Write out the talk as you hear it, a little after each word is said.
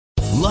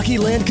Lucky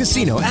Land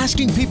Casino,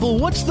 asking people,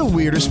 what's the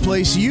weirdest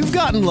place you've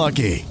gotten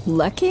lucky?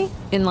 Lucky?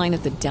 In line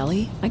at the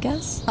deli, I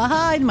guess?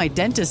 Aha, in my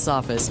dentist's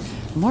office.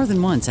 More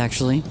than once,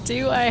 actually.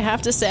 Do I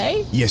have to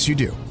say? Yes, you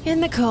do. In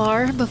the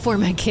car before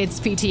my kids'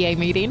 PTA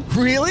meeting.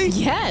 Really?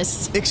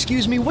 Yes.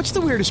 Excuse me, what's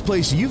the weirdest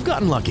place you've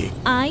gotten lucky?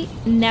 I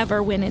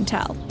never win and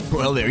tell.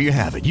 Well, there you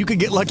have it. You can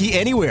get lucky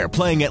anywhere,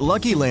 playing at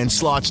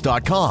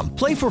LuckyLandSlots.com.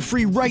 Play for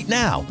free right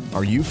now.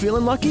 Are you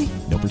feeling lucky?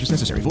 No purchase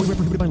necessary. Void where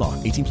prohibited by law.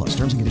 18 plus.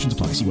 Terms and conditions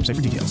apply. See website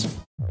for details.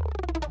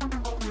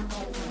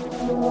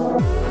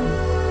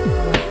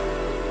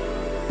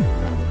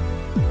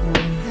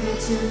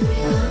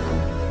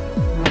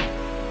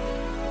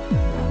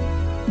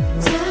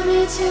 Take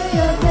me to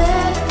your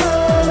bedpost.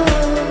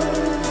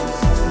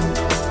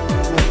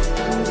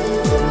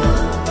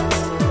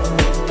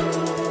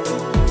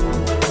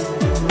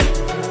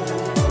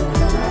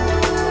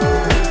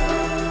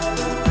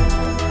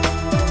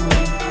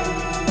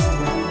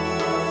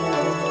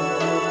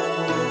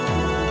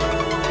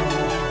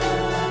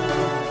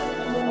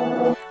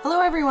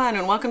 Hello, everyone,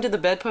 and welcome to the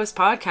Bedpost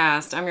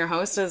Podcast. I'm your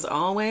host, as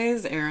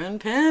always, Erin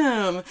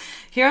Pym.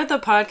 Here at the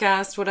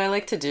podcast, what I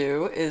like to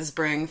do is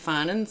bring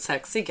fun and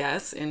sexy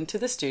guests into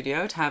the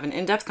studio to have an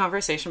in-depth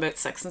conversation about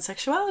sex and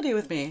sexuality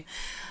with me.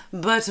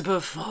 But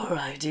before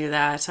I do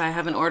that, I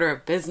have an order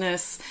of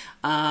business.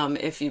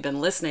 If you've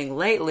been listening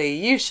lately,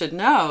 you should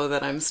know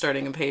that I'm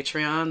starting a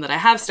Patreon, that I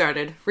have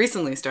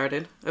recently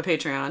started a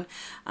Patreon.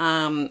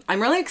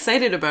 I'm really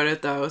excited about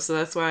it, though, so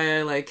that's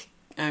why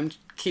I'm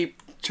keep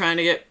trying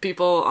to get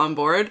people on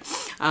board,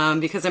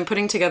 because I'm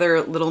putting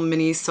together little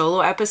mini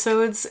solo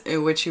episodes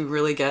in which you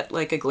really get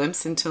like a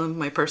glimpse into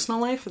my personal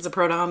life as a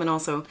pro-dom and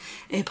also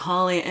a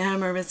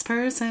polyamorous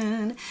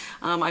person.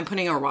 I'm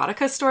putting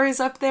erotica stories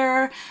up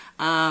there.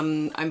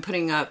 I'm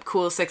putting up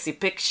cool, sexy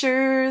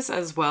pictures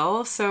as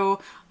well.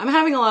 So I'm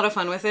having a lot of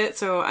fun with it.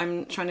 So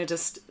I'm trying to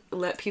just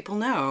let people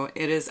know.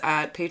 It is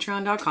at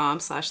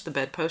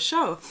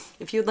patreon.com/thebedpostshow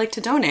if you'd like to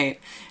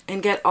donate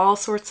and get all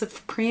sorts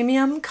of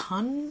premium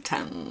content.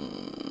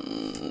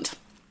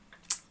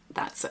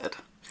 That's it.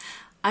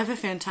 I have a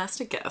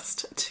fantastic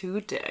guest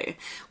today.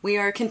 We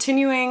are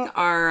continuing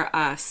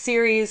our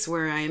series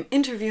where I am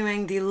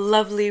interviewing the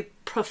lovely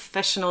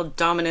professional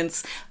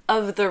dominants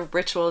of the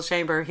Ritual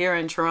Chamber here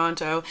in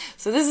Toronto.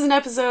 So this is an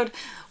episode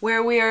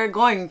where we are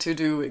going to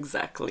do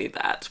exactly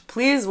that.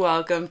 Please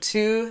welcome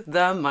to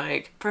the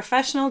mic,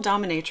 professional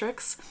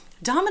dominatrix,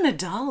 Domina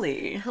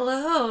Dali.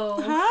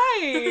 Hello.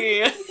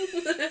 Hi.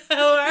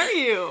 How are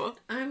you?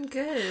 I'm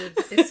good.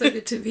 It's so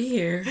good to be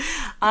here.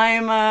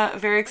 I'm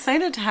very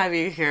excited to have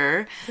you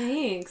here.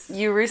 Thanks.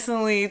 You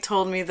recently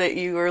told me that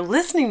you were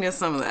listening to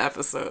some of the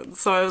episodes,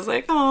 so I was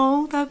like,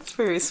 oh, that's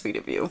very sweet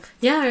of you.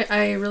 Yeah,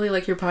 I really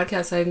like your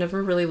podcast. I've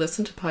never really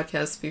listened to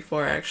podcasts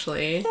before,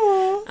 actually.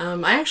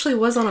 I actually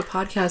was on a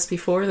podcast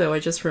before, though. I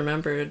just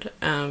remembered.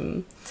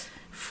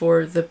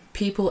 For the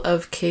People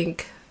of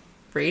Kink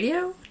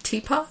Radio,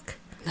 TPOC.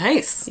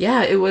 Nice.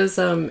 Yeah, it was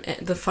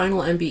the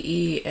final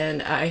MBE,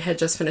 and I had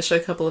just finished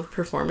a couple of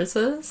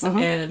performances,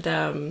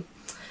 and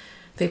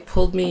they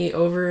pulled me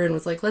over and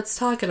was like, let's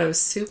talk, and I was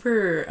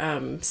super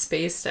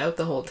spaced out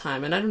the whole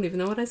time, and I don't even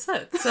know what I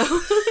said, so...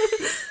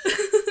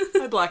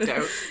 I blacked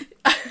out.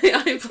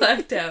 I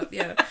blacked out,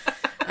 yeah.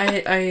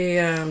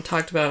 I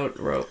talked about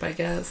rope, I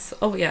guess.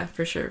 Oh, yeah,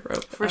 for sure,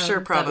 rope. For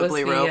sure,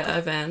 probably rope. That was the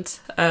event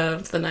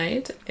of the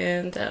night,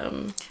 and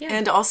yeah.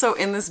 And also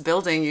in this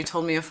building, you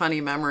told me a funny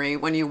memory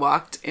when you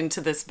walked into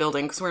this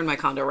building, because we're in my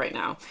condo right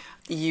now.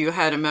 You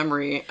had a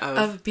memory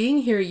of being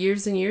here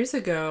years and years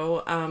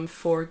ago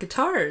for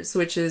Guitars,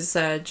 which is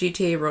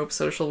GTA Rope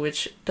Social,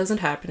 which doesn't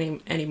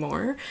happen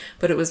anymore,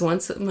 but it was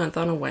once a month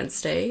on a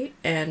Wednesday,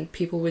 and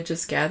people would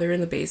just gather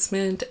in the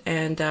basement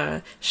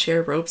and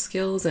share rope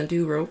skills and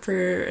do rope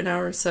for an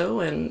hour or so,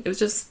 and it was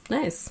just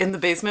nice. In the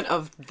basement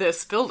of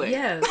this building?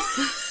 Yes.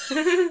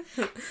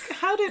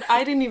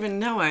 I didn't even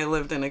know I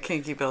lived in a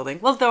kinky building.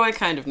 Well, though I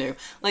kind of knew.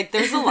 Like,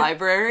 there's a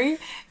library,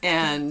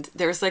 and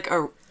there's like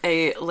a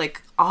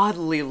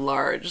oddly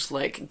large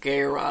like gay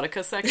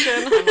erotica section.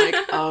 I'm like,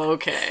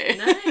 okay.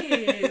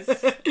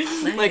 Nice.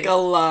 Like a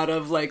lot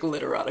of like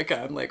lit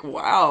erotica. I'm like,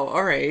 wow,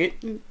 all right.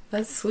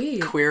 That's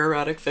sweet. Queer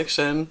erotic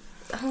fiction.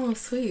 Oh,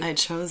 sweet. I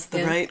chose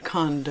the right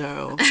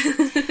condo.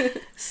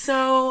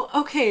 So,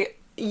 okay,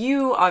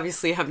 you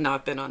obviously have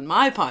not been on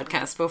my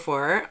podcast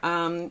before.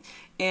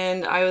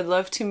 And I would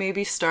love to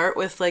maybe start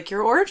with like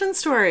your origin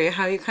story,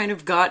 how you kind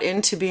of got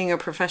into being a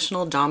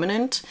professional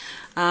dominant.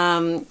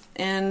 Yeah,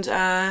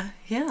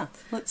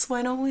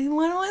 why don't we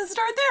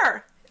start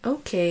there?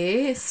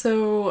 Okay,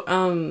 so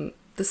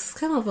this is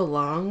kind of a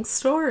long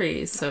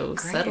story, so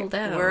settle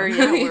down.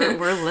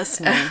 We're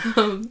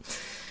listening.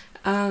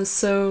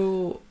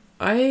 So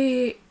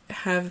I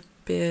have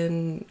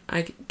been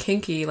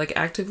kinky, like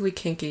actively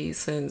kinky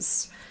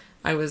since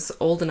I was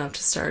old enough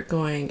to start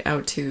going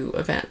out to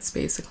events,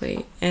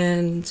 basically.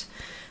 And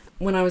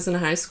when I was in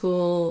high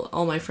school,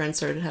 all my friends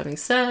started having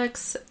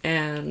sex,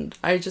 and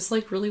I just,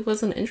 like, really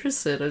wasn't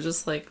interested. I was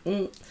just like,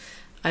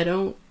 I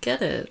don't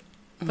get it.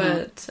 Mm-hmm.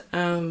 But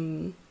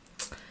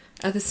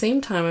at the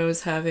same time, I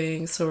was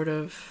having sort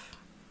of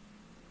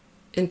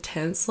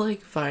intense,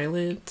 like,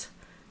 violent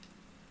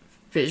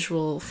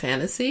visual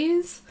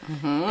fantasies.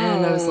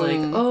 And I was like,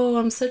 oh,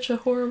 I'm such a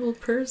horrible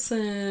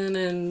person,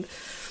 and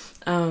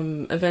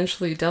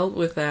eventually dealt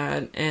with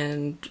that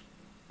and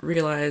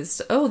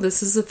realized, oh,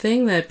 this is a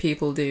thing that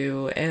people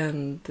do,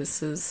 and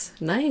this is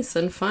nice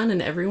and fun,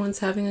 and everyone's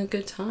having a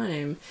good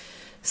time.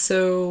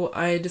 So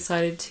I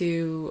decided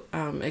to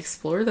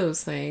explore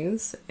those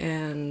things,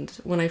 and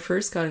when I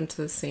first got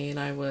into the scene,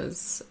 I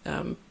was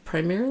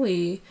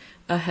primarily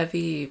a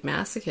heavy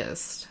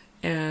masochist,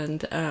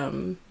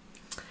 and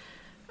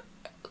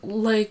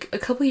like a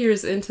couple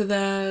years into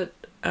that,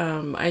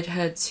 I'd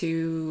had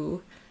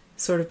two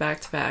sort of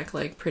back-to-back,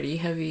 like, pretty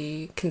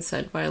heavy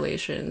consent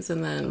violations,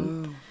 and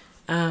then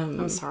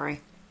I'm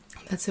sorry.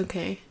 That's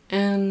okay.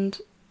 And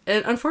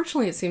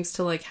unfortunately it seems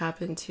to, like,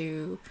 happen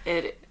to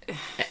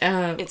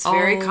it's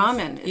very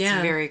common. It's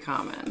very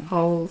common.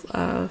 All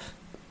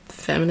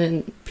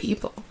feminine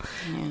people.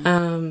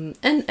 And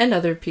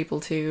other people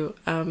too.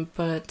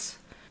 But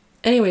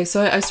anyway,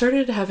 so I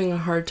started having a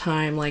hard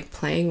time, like,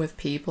 playing with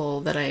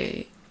people that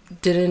I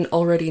didn't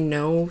already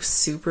know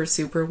super,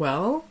 super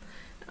well.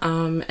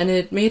 And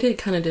it made it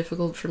kind of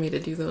difficult for me to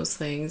do those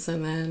things.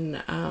 And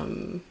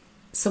then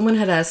someone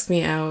had asked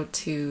me out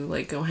to,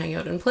 like, go hang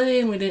out and play,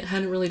 and we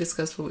hadn't really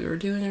discussed what we were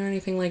doing or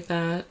anything like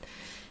that.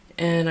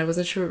 And I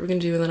wasn't sure what we were going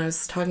to do. And then I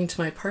was talking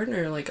to my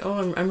partner, like,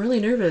 oh, I'm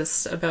really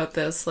nervous about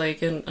this,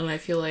 like, and I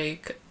feel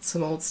like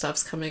some old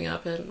stuff's coming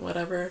up and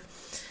whatever.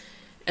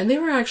 And they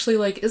were actually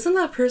like, isn't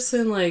that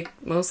person, like,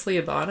 mostly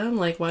a bottom?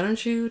 Like, why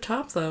don't you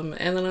top them?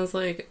 And then I was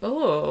like,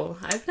 oh,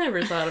 I've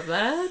never thought of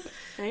that.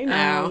 I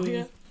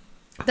know.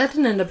 That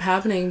didn't end up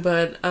happening,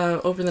 but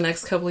over the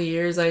next couple of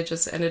years, I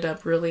just ended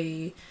up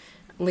really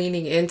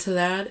leaning into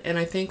that. And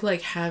I think,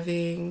 like,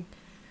 having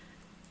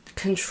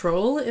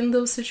control in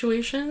those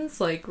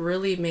situations, like,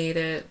 really made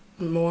it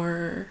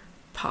more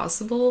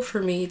possible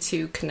for me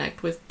to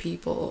connect with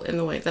people in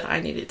the way that I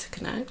needed to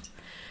connect.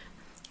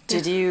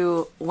 Did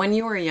you, when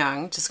you were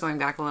young, just going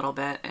back a little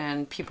bit,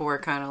 and people were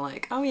kind of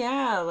like, oh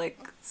yeah, like,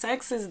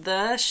 sex is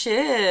the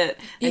shit,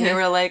 and they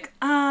were like,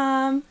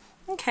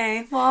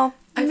 okay, well,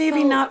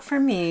 maybe not for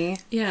me.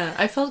 Yeah,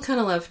 I felt kind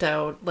of left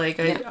out. Like,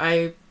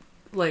 I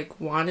like,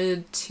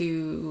 wanted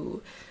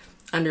to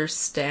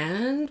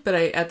understand, but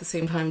I, at the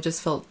same time,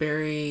 just felt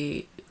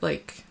very,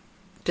 like,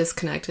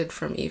 disconnected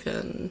from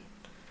even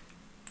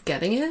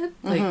getting it.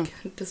 Like,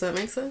 does that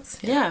make sense?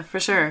 Yeah,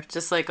 for sure.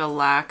 Just, like, a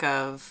lack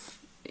of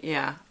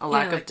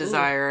like,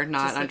 desire,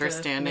 not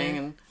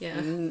understanding,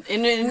 and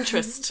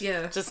interest.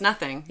 Just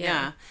nothing.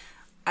 Yeah.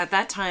 At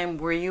that time,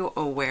 were you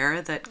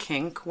aware that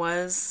kink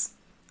was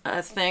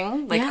a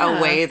thing? Like,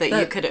 a way that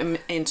you could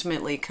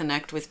intimately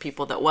connect with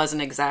people that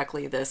wasn't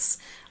exactly this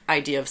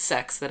idea of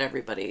sex that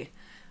everybody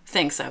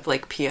thinks of,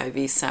 like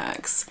PIV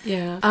sex.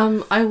 Yeah.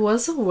 I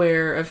was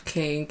aware of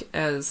kink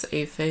as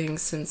a thing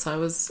since I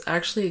was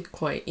actually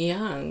quite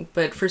young,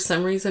 but for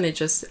some reason I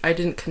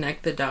didn't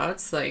connect the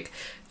dots, like,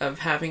 of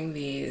having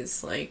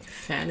these, like,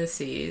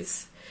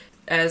 fantasies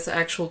as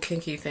actual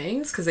kinky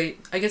things, because I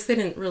guess they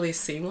didn't really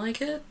seem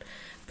like it.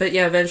 But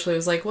yeah, eventually it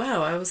was like,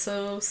 wow, I was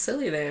so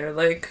silly there.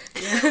 Like,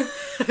 yeah.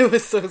 It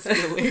was so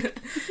silly.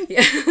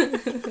 Yeah.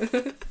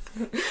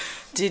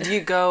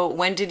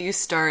 When did you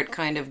start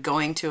kind of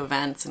going to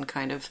events and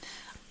kind of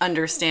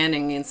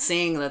understanding and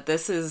seeing that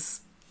this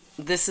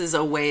is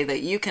a way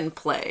that you can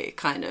play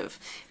kind of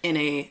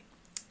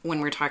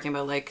when we're talking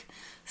about, like,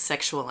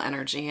 sexual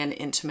energy and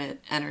intimate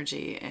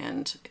energy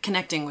and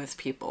connecting with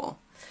people?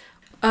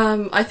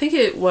 I think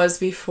it was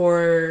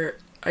before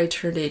I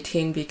turned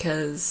 18,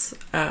 because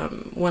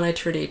when I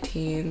turned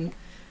 18,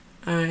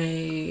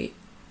 I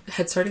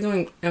had started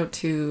going out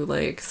to,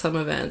 like, some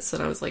events,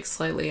 and I was, like,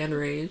 slightly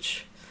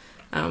underage,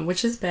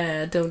 which is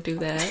bad. Don't do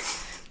that.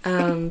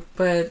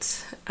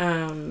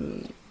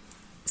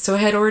 So I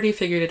had already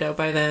figured it out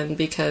by then,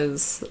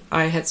 because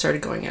I had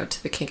started going out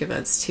to the kink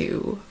events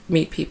to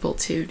meet people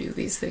to do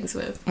these things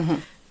with.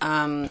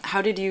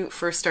 How did you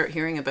first start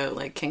hearing about,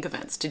 like, kink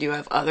events? Did you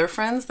have other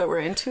friends that were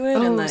into it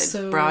and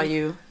that brought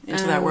you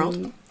into that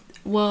world?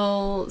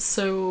 Well,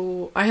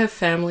 so I have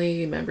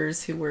family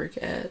members who work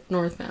at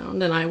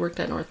Northbound, and I worked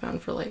at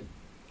Northbound for, like,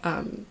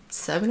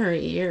 7 or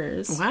 8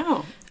 years.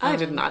 Wow. I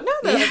did not know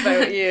that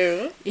about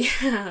you.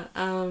 Yeah.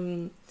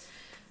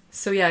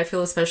 So yeah, I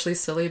feel especially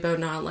silly about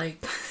not,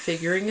 like,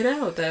 figuring it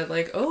out, that,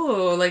 like,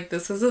 oh, like,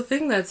 this is a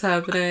thing that's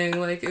happening.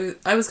 Like,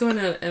 I was going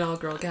to an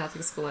all-girl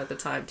Catholic school at the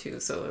time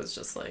too, so it was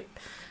just like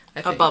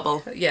a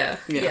bubble. Yeah.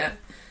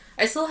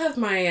 I still have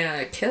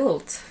my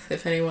kilt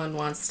if anyone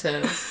wants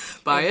to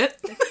buy it,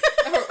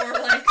 or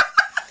like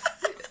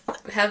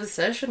have a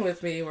session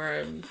with me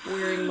where I'm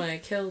wearing my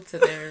kilt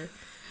and they're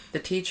the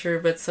teacher,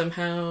 but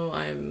somehow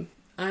I'm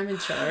in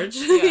charge.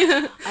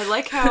 Yeah. I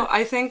like how,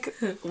 I think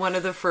one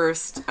of the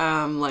first,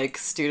 like,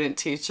 student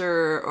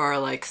teacher or,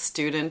 like,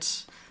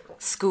 student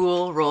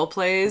school role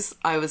plays,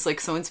 I was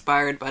like so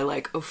inspired by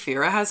like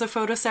Ophira has a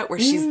photo set where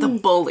she's the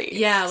bully.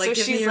 Yeah, like so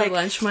give she's me your like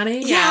lunch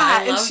money. Yeah,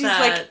 I and love she's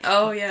that. like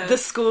oh yeah, the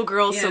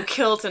schoolgirl, so Yeah.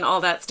 kilt and all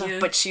that stuff, Yeah.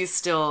 but she's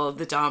still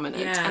the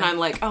dominant. Yeah. And I'm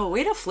like, oh,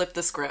 way to flip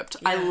the script.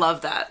 I Yeah.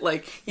 love that.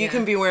 Like you Yeah.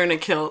 can be wearing a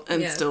kilt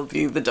and Yeah. still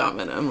be the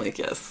dominant. I'm like,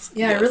 yes.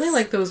 Yeah, yes. I really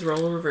like those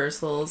role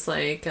reversals,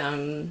 like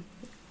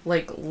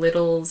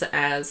Little's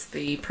as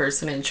the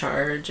person in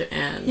charge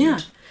and Yeah.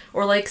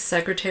 or like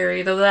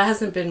secretary, though that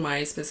hasn't been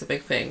my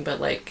specific thing,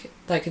 but like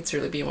that could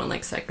certainly be one,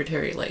 like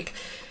secretary, like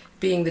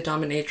being the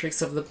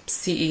dominatrix of the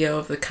CEO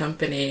of the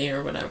company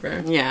or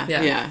whatever. Yeah.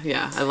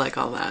 I like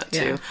all that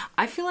too. Yeah.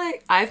 I feel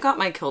like I've got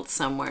my kilt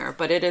somewhere,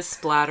 but it is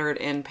splattered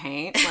in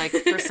paint. Like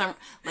for some,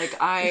 like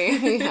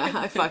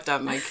I fucked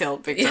up my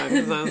kilt big time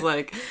because I was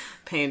like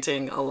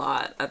painting a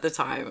lot at the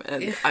time,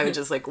 and I would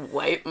just like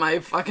wipe my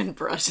fucking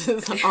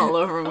brushes all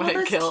over my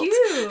that's kilt.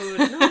 Cute.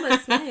 No,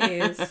 that's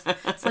nice.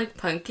 It's like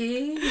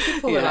punky. You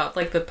can pull it off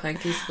like the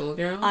punky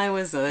schoolgirl. I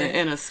was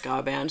in a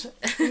ska band.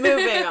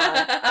 Moving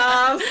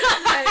on.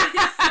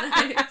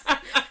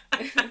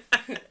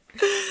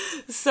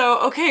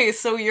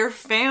 So your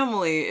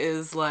family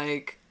is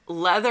like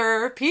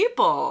leather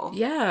people.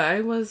 Yeah,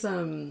 I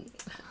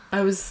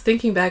was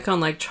thinking back on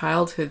like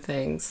childhood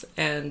things,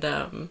 and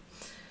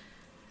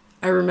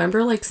I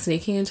remember like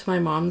sneaking into my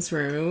mom's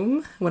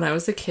room when I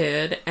was a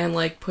kid and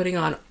like putting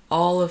on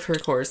all of her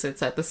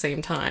corsets at the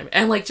same time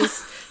and like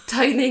just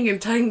tightening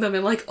them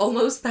and like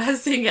almost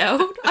passing out.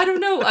 I don't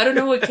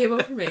know what came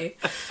over me.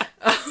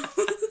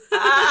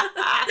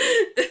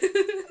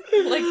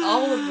 Like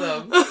all of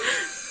them.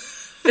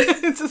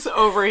 It's just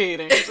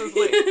overheating. It's just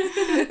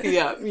like,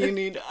 yeah, you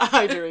need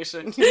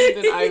hydration. You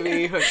need an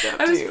IV hooked up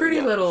I was to you.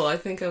 pretty little. I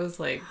think I was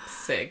like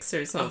 6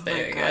 or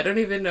something. God. I don't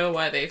even know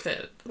why they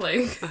fit.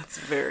 Like That's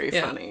very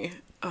funny.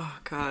 Oh,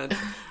 God.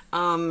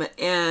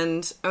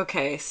 And,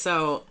 okay,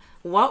 so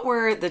what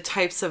were the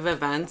types of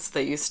events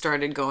that you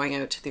started going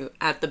out to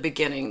at the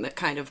beginning that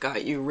kind of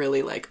got you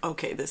really like,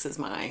 okay, this is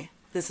my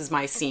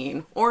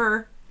scene,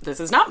 or this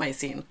is not my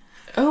scene?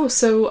 Oh,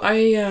 so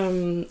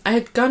I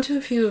had gone to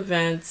a few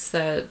events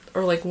that,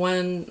 or like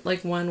one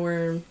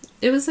where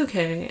it was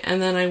okay,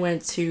 and then I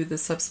went to the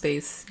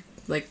subspace,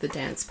 like the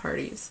dance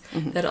parties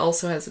that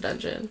also has a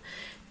dungeon,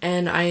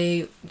 and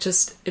I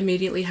just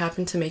immediately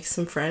happened to make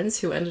some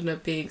friends who ended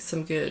up being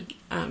some good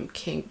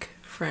kink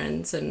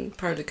friends and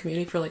part of the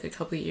community for like a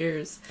couple of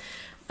years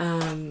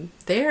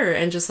there,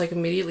 and just like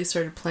immediately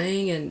started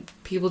playing, and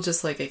people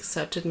just like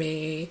accepted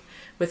me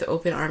with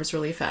open arms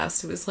really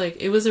fast.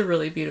 It was a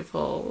really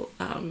beautiful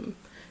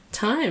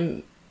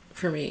time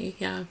for me.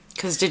 Yeah.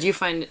 Because did you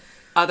find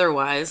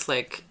otherwise,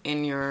 like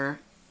in your,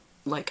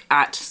 like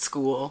at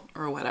school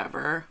or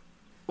whatever,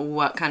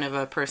 what kind of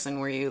a person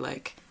were you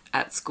like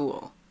at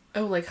school?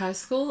 Oh, like high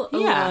school?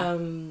 Yeah.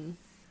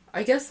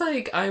 I guess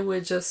like I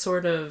would just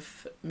sort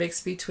of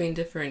mix between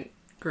different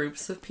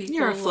groups of people.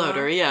 You're a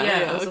floater, yeah.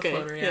 Yeah, I was okay. a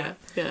floater, yeah.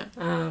 Yeah.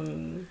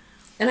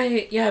 And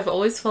I've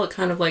always felt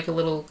kind of like a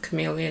little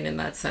chameleon in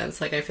that sense.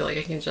 Like I feel like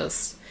I can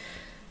just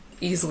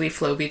easily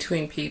flow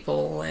between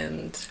people.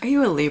 And Are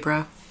you a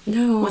Libra?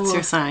 no, What's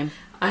your sign?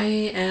 I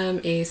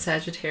am a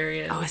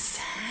Sagittarius. Oh, a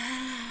Sag.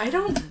 I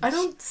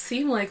don't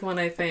seem like one,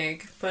 I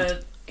think,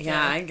 but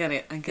Yeah, I get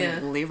it. I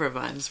get Libra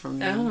vibes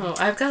from you. oh,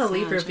 I've got a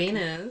Libra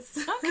Venus.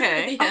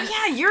 Okay. Yeah.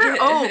 Oh, yeah, you're...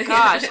 Oh,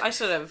 gosh. I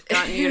should have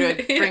gotten you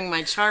to bring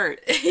my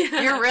chart.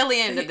 You're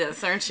really into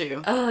this, aren't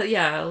you?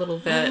 Yeah, a little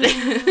bit.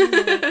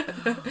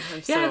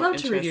 Yeah, I'd love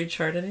to read your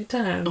chart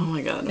anytime. Oh,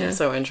 my God. Yeah. I'm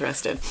so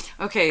interested.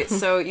 Okay,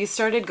 so you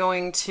started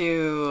going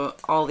to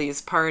all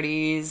these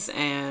parties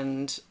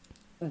and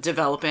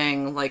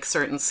developing, like,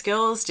 certain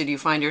skills. Did you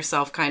find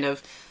yourself kind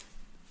of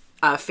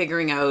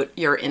figuring out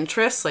your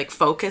interests, like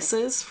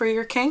focuses for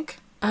your kink?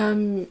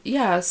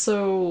 Yeah,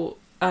 so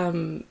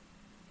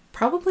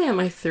probably at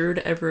my third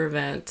ever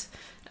event,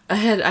 I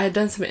had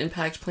done some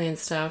impact play and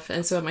stuff,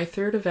 and so at my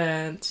third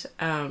event,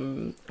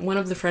 one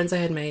of the friends I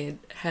had made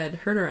had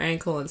hurt her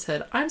ankle and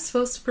said, "I'm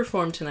supposed to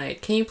perform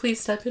tonight. Can you please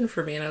step in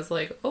for me?" And I was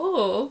like,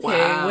 "Oh, okay.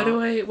 Wow. What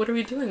are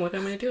we doing? What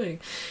am I doing?"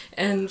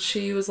 And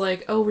she was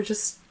like, "Oh,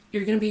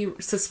 you're going to be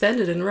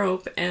suspended in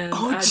rope, and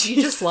you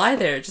just lie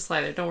there. Just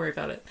lie there. Don't worry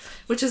about it."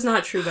 Which is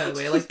not true, by the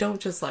way. Like, don't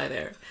just lie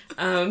there.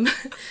 And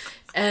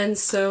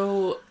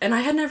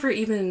I had never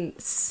even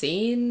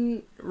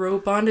seen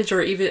rope bondage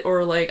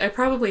or like, I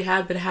probably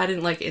had, but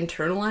hadn't like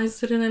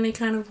internalized it in any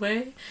kind of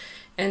way.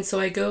 And so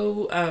I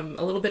go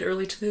a little bit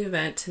early to the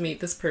event to meet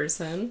this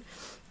person.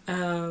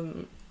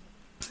 And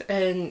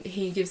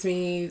he gives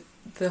me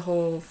the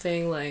whole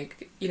thing,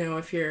 like, you know,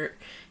 if your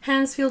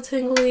hands feel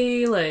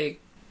tingly, like,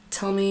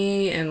 tell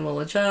me and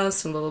we'll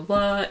adjust and blah blah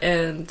blah.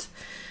 And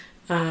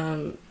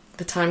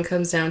the time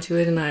comes down to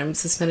it and I'm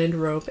suspended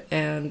rope,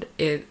 and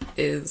it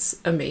is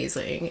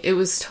amazing. It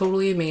was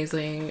totally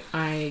amazing.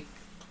 I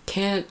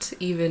can't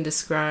even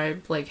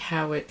describe like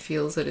how it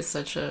feels. It is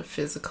such a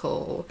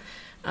physical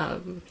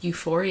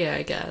euphoria,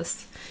 I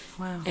guess.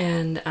 Wow.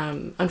 And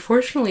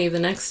unfortunately the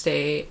next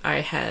day I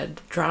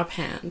had drop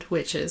hand,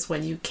 which is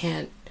when you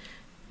can't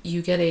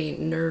you get a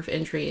nerve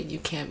injury and you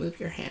can't move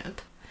your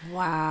hand.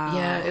 Wow.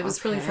 Yeah, it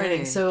was really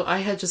frightening. So I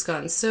had just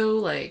gotten so,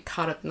 like,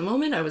 caught up in the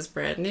moment. I was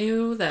brand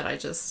new that I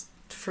just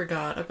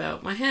forgot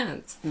about my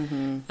hands.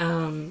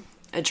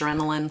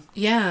 Adrenaline.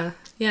 Yeah.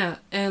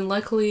 And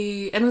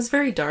luckily, and it was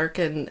very dark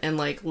and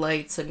like,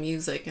 lights and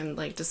music and,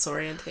 like,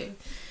 disorienting.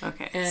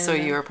 Okay. And, so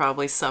you were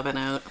probably subbing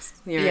out.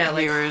 You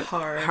were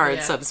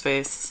hard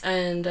subspace.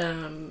 And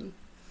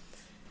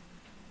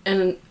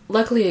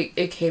luckily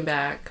it came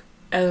back.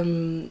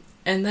 And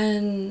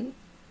then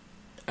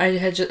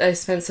I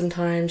spent some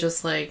time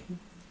just, like,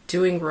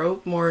 doing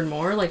rope more and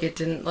more. Like, it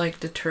didn't, like,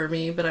 deter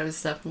me, but I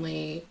was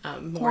definitely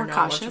more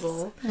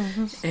knowledgeable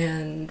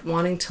and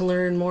wanting to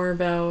learn more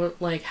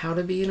about, like, how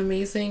to be an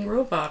amazing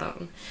rope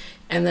bottom.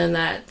 And then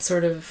that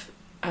sort of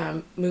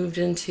moved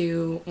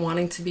into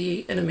wanting to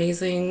be an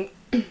amazing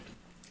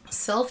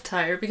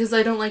self-tire, because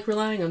I don't like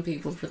relying on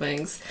people for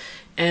things,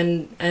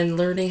 and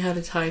learning how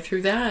to tie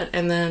through that.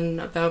 And then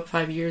about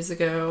 5 years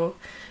ago,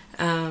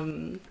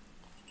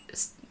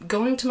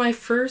 going to my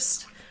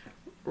first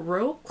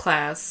rope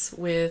class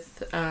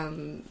with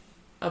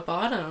a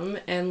bottom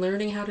and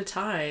learning how to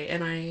tie.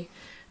 And I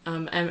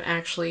am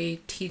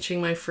actually teaching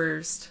my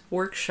first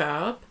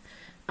workshop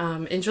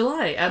in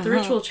July at the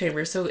Ritual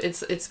Chamber. So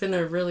it's been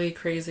a really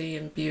crazy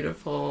and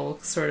beautiful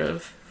sort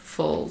of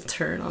full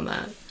turn on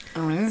that.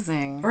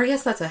 Amazing. Or I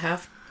guess that's a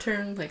half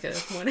turn, like a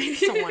 180.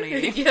 It's a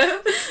 180. Yeah.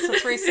 It's a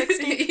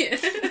 360. Yeah.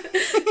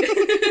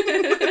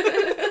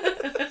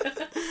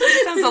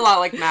 Sounds a lot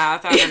like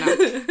math. I don't know.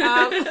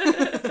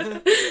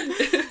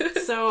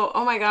 So,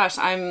 oh my gosh,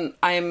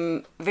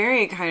 I'm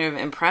very kind of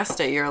impressed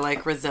at your,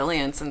 like,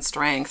 resilience and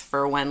strength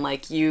for when,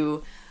 like,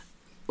 you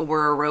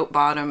were a rope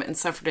bottom and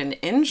suffered an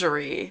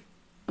injury,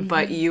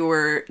 but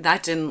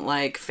that didn't,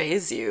 like,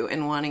 phase you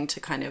in wanting to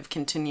kind of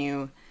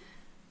continue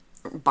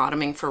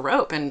bottoming for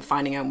rope and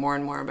finding out more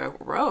and more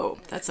about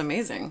rope. That's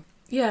amazing.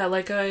 Yeah,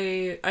 like,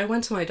 I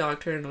went to my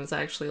doctor and was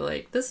actually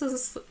like, this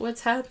is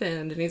what's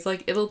happened. And he's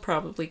like, it'll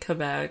probably come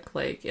back,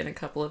 like, in a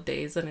couple of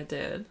days, and it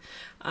did.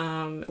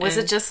 Was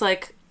it just,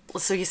 like,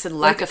 so you said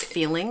lack of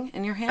feeling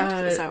in your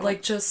hand? Is that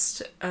like,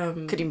 just...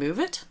 could you move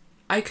it?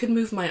 I could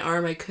move my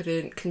arm. I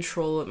couldn't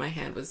control what my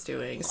hand was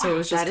doing. Wow, so it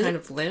was just kind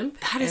of limp.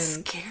 That is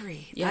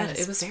scary. Yeah, that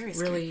is it was very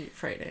really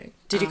frightening.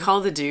 Did you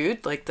call the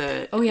dude, like,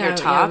 your Yeah,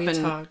 top? we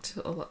talked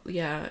a lot.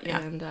 Yeah,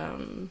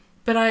 and...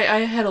 But I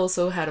had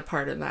also had a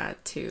part in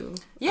that, too.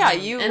 Yeah,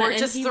 you were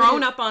just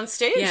thrown up on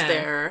stage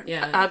there.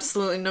 Yeah.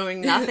 Absolutely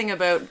knowing nothing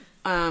about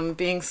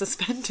being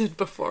suspended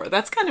before.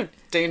 That's kind of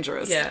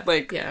dangerous. Yeah.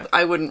 Like,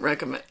 I wouldn't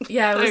recommend.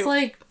 Yeah, it was,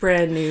 like,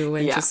 brand new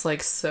and just,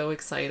 like, so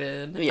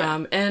excited.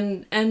 Yeah.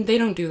 And they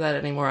don't do that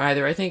anymore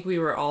either. I think we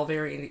were all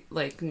very,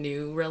 like,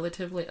 new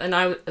relatively. And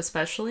I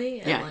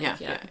especially. And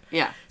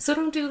Yeah. So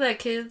don't do that,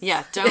 kids.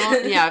 Yeah,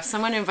 don't. Yeah, if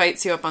someone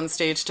invites you up on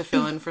stage to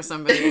fill in for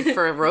somebody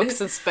for a rope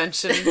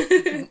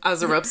suspension,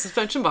 as a rope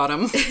suspension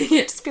bottom,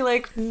 just be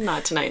like,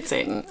 not tonight,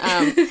 Satan.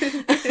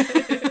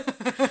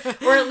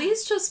 Or at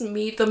least just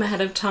meet them ahead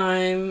of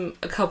time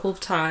a couple of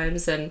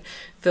times, and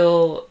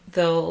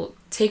they'll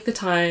take the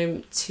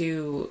time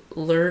to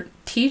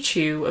teach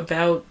you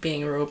about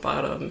being a rope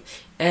bottom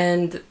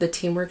and the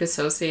teamwork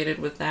associated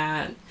with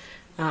that,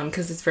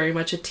 because it's very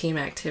much a team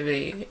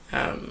activity.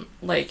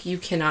 Like, you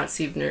cannot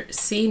see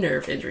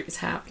nerve injuries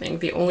happening.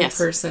 The only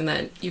person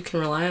that you can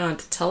rely on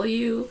to tell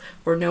you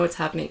or know what's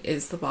happening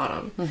is the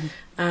bottom.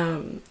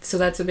 So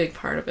that's a big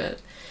part of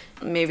it.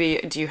 Maybe,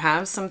 do you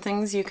have some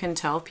things you can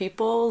tell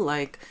people,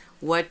 like,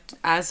 what,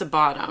 as a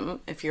bottom,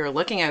 if you're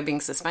looking at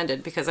being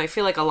suspended, because I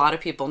feel like a lot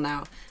of people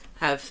now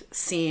have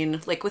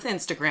seen, like, with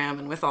Instagram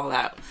and with all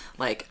that,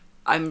 like,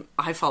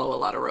 I follow a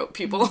lot of rope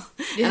people,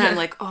 and I'm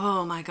like,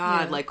 oh my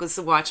god, like, was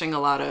watching a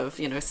lot of,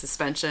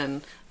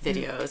 suspension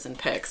videos and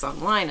pics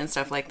online and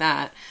stuff like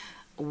that.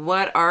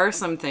 What are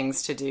some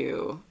things to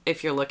do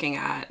if you're looking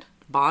at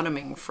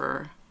bottoming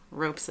for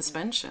rope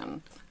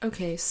suspension?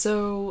 Okay,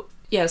 so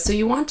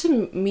you want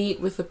to meet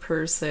with a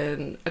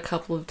person a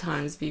couple of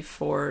times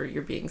before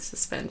you're being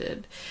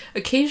suspended.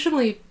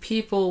 Occasionally,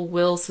 people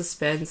will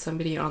suspend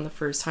somebody on the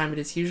first time, but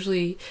it's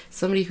usually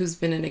somebody who's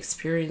been an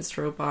experienced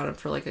rope bottom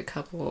for, like, a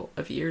couple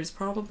of years,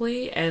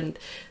 probably, and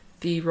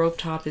the rope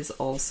top is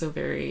also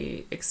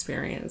very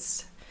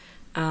experienced.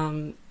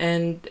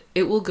 And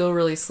it will go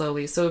really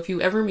slowly. So if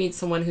you ever meet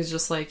someone who's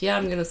just like, yeah,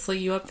 I'm going to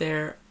sling you up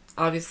there,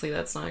 obviously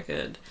that's not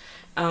good.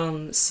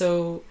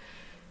 So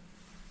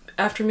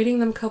after meeting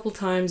them a couple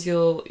times,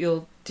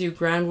 you'll do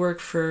groundwork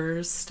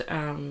first,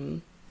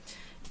 and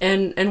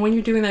when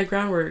you're doing that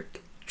groundwork,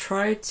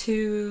 try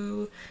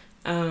to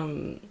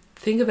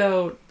think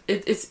about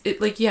it.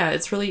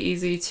 It's really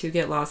easy to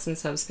get lost in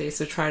subspace.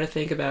 So try to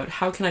think about,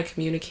 how can I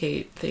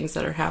communicate things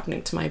that are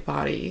happening to my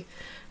body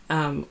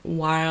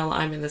while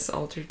I'm in this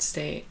altered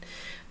state.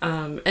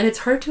 And it's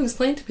hard to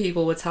explain to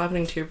people what's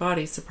happening to your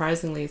body,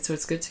 surprisingly. So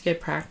it's good to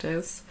get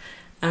practice.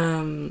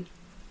 And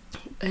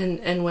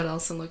what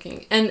else I'm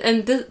looking,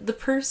 and the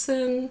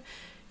person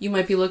you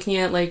might be looking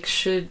at, like,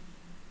 should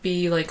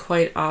be, like,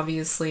 quite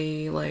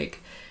obviously,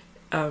 like,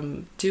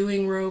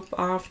 doing rope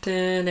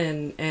often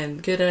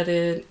and good at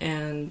it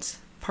and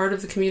part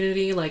of the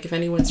community. Like if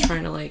anyone's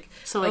trying to like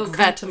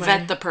vet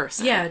the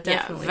person. Yeah,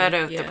 definitely. Vet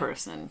out the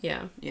person.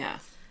 Yeah.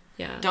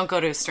 Don't go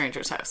to a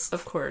stranger's house.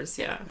 Of course,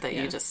 yeah. That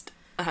you just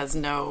has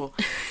no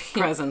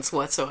presence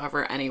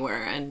whatsoever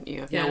anywhere, and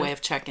you have no way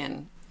of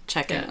checking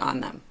on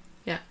them.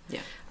 Yeah.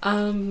 Yeah.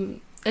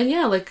 And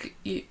yeah, like,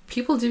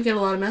 people do get a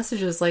lot of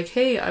messages like,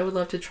 hey, I would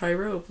love to try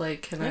rope.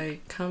 Like, can I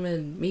come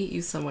and meet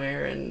you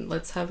somewhere and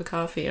let's have a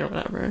coffee or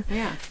whatever?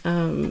 Yeah.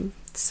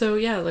 So,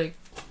 yeah, like,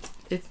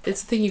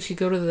 it's a thing. You could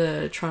go to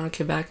the Toronto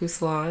Kibaku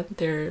Salon.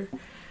 They're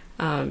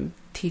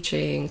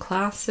teaching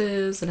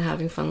classes and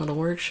having fun little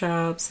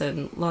workshops,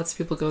 and lots of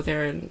people go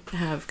there and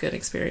have good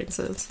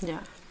experiences.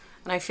 Yeah.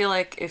 And I feel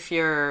like if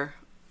you're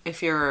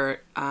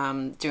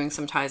doing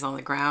some ties on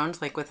the ground,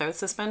 like without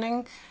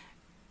suspending,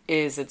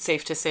 is it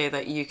safe to say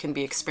that you can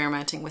be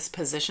experimenting with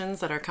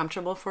positions that are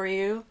comfortable for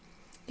you?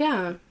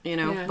 Yeah.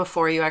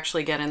 Before you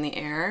actually get in the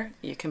air,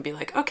 you can be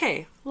like,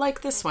 okay,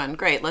 like this one.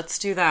 Great. Let's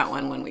do that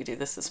one when we do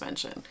the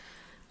suspension.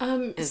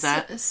 Is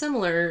that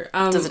similar?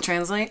 Does it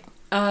translate?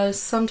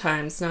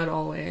 Sometimes, not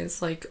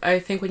always. Like, I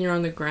think when you're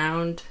on the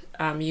ground,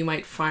 you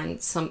might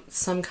find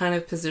some kind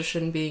of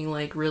position being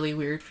like really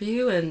weird for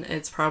you, and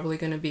it's probably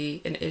going to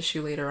be an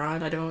issue later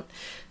on. I don't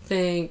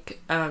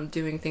think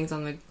doing things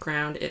on the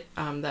ground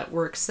that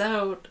works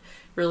out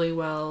really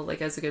well,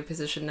 like as a good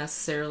position,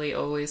 necessarily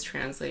always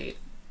translates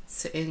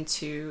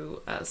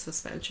into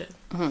suspension.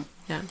 Mm-hmm.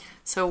 Yeah.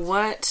 So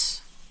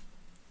what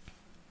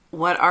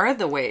are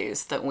the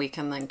ways that we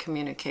can then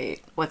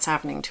communicate what's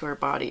happening to our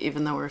body,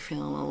 even though we're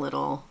feeling a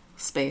little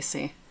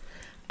spacey?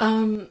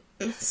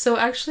 So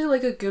actually,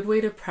 like, a good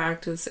way to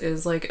practice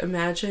is, like,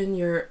 imagine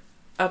you're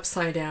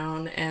upside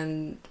down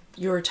and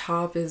your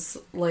top is,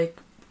 like,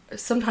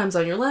 sometimes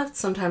on your left,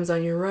 sometimes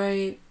on your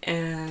right,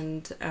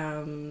 and,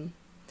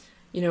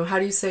 how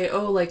do you say,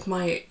 oh, like,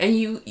 and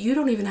you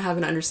don't even have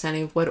an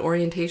understanding of what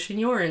orientation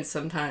you're in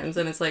sometimes,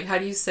 and it's like, how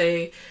do you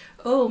say,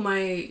 oh,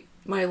 my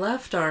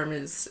left arm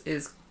is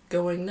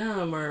going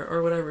numb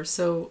or whatever.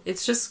 So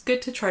it's just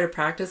good to try to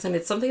practice, and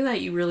it's something that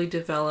you really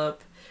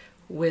develop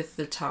with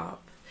the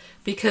top,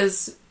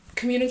 because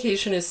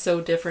communication is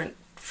so different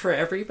for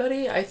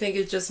everybody. I think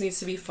it just needs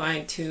to be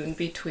fine-tuned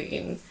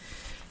between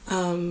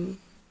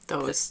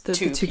those the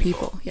two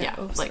people. Yeah.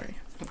 Oh, like, sorry.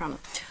 No problem.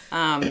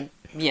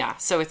 Yeah,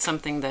 so it's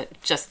something that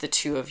just the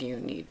two of you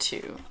need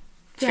to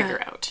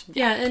figure out.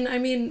 Yeah, and I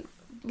mean,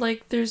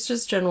 like, there's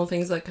just general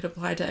things that could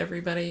apply to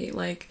everybody.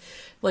 Like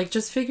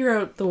just figure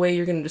out the way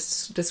you're going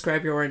to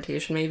describe your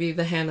orientation. Maybe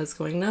the hand that's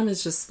going numb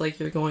is just like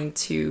you're going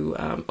to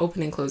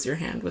open and close your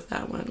hand with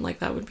that one. Like,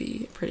 that would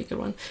be a pretty good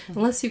one. Mm-hmm.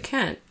 Unless you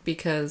can't,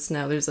 because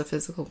now there's a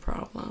physical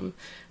problem.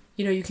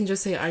 You can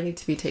just say, I need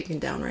to be taken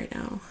down right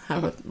now. How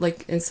about,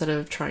 like, instead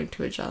of trying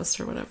to adjust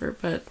or whatever.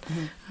 But,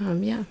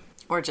 yeah.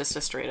 Or just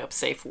a straight up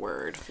safe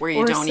word where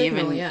you don't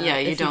signal,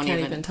 even, you don't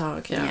even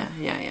talk.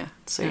 Yeah.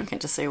 So you can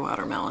just say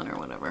watermelon or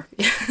whatever.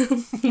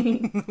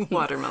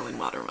 watermelon.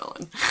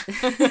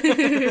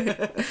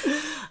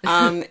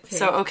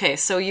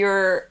 So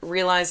you're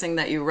realizing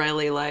that you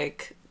really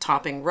like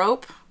topping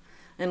rope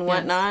and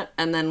whatnot,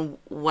 and then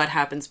what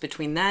happens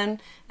between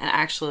then and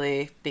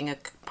actually being a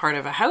part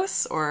of a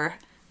house, or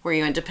were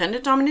you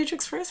independent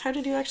dominatrix first? How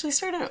did you actually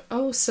start out?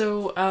 Oh,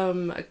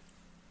 so,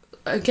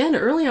 again,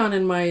 early on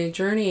in my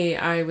journey,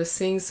 I was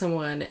seeing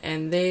someone,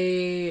 and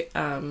they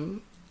were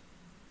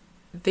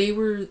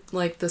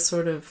like the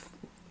sort of,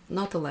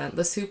 not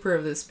the super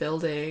of this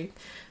building,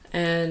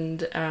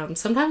 and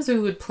sometimes we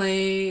would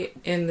play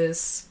in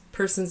this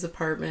person's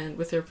apartment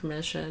with their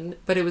permission,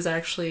 but it was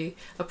actually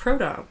a pro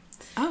dom.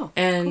 Oh,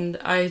 and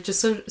cool. I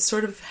just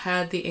sort of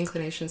had the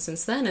inclination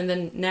since then, and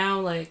then now,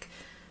 like,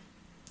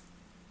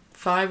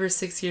 5 or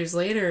 6 years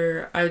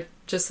later, I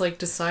just, like,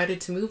 decided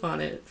to move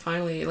on it,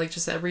 finally. Like,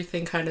 just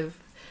everything kind of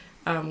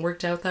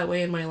worked out that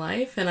way in my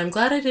life, and I'm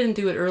glad I didn't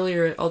do it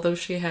earlier, although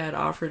she had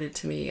offered it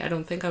to me. I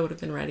don't think I would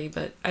have been ready,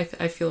 but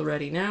I feel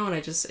ready now, and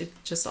it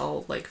just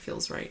all, like,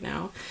 feels right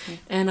now. Mm-hmm.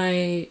 And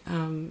I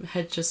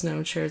had just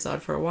known Sherazad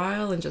for a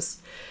while, and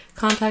just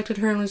contacted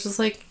her and was just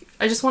like,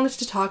 I just wanted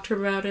to talk to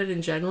her about it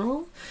in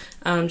general.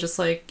 Just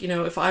like,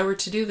 if I were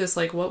to do this,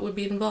 like, what would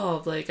be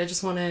involved? Like, I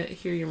just want to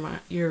hear your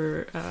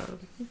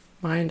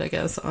mind, I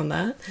guess, on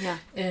that. Yeah.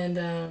 And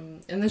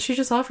then she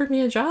just offered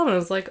me a job, and I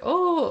was like,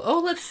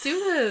 oh, let's do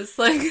this.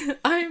 Like,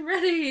 I'm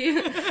ready.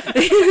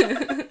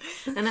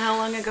 And how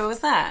long ago was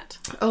that?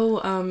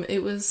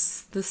 It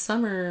was the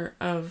summer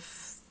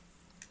of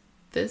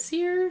this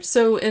year.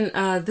 So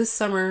this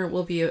summer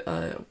will be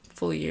a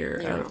full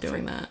year of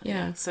doing that.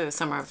 Yeah. So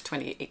summer of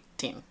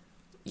 2018.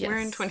 Yes. We're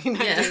in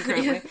 2019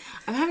 currently. Yeah.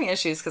 I'm having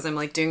issues because I'm,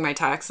 like, doing my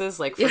taxes,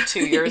 like, for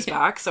 2 years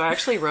back. So I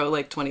actually wrote,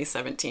 like,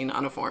 2017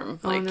 on a form,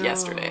 like,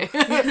 yesterday.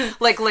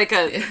 like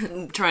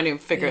trying to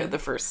figure out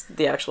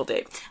the actual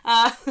date.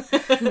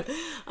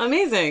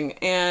 Amazing.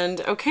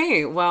 And,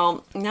 okay,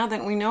 well, now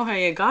that we know how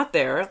you got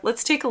there,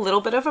 let's take a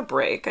little bit of a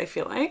break, I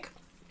feel like.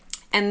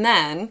 And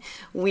then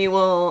we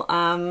will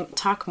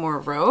talk more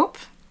rope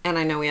And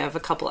I know we have a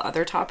couple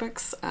other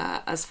topics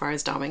as far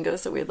as doming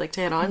goes that we'd like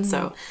to hit on.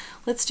 So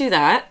let's do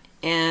that.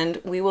 And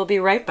we will be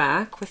right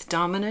back with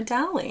Domina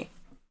Dali.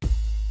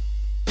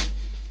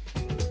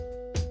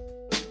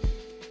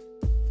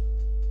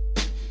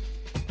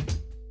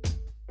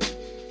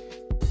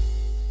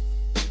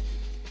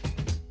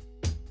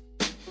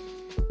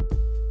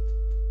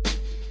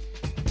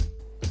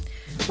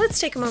 Let's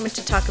take a moment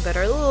to talk about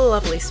our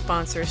lovely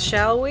sponsors,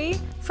 shall we?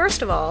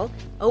 First of all,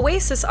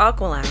 Oasis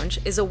Aqua Lounge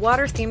is a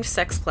water-themed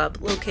sex club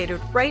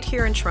located right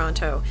here in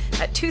Toronto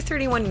at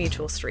 231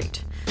 Mutual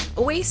Street.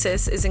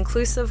 Oasis is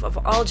inclusive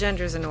of all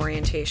genders and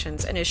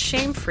orientations and is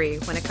shame-free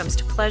when it comes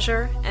to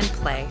pleasure and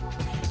play.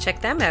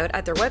 Check them out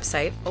at their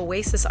website,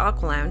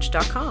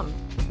 oasisaqualounge.com.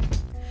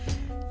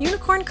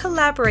 Unicorn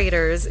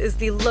Collaborators is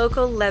the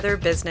local leather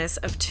business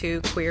of two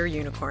queer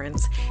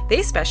unicorns.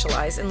 They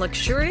specialize in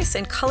luxurious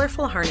and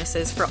colorful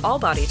harnesses for all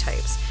body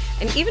types,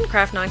 and even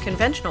craft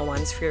non-conventional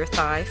ones for your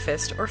thigh,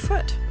 fist, or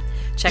foot.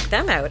 Check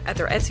them out at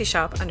their Etsy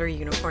shop under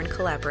Unicorn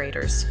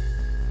Collaborators.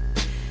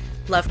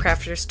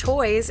 Lovecrafters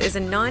Toys is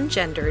a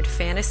non-gendered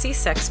fantasy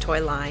sex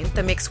toy line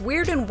that makes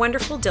weird and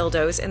wonderful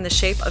dildos in the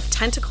shape of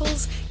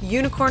tentacles,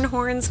 unicorn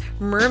horns,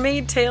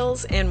 mermaid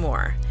tails, and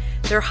more.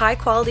 Their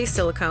high-quality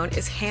silicone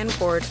is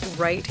hand-poured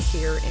right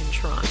here in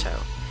Toronto.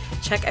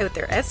 Check out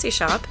their Etsy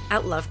shop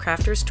at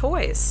Lovecrafters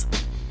Toys.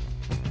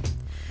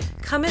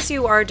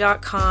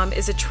 ComeAsYouAre.com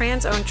is a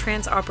trans-owned,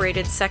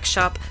 trans-operated sex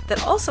shop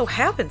that also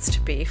happens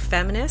to be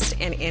feminist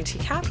and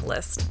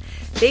anti-capitalist.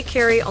 They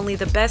carry only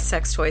the best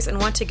sex toys and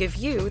want to give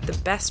you the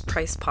best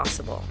price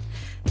possible.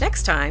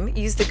 Next time,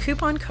 use the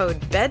coupon code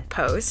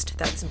BEDPOST,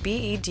 that's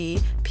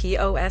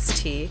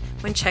BEDPOST,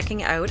 when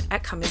checking out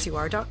at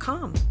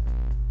ComeAsYouAre.com.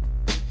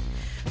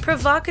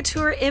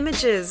 Provocateur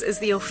Images is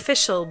the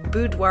official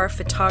boudoir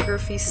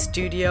photography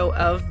studio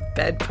of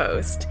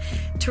Bedpost.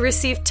 To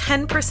receive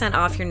 10%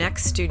 off your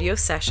next studio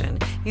session,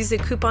 use the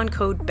coupon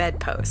code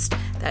BEDPOST.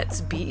 That's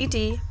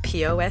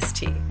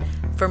BEDPOST.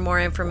 For more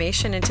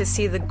information and to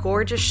see the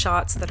gorgeous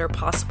shots that are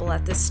possible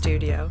at this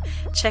studio,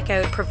 check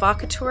out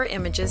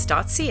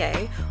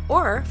provocateurs.ca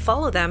or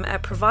follow them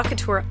at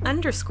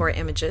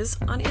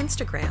provocateur_images on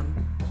Instagram.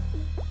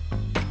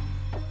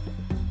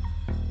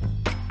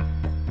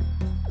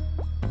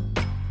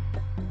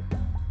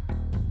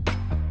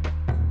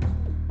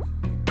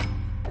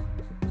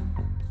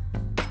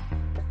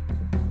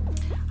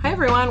 Hi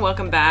everyone,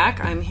 welcome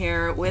back. I'm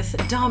here with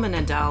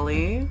Domina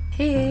Dali.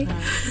 Hey.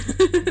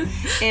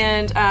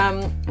 And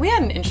we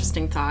had an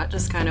interesting thought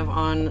just kind of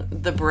on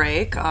the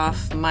break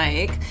off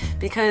mic,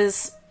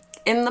 because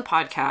in the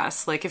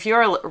podcast, like if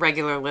you're a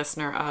regular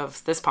listener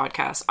of this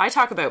podcast, I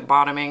talk about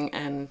bottoming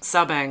and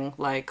subbing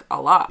like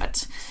a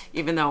lot,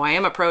 even though I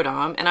am a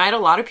pro-dom. And I had a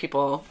lot of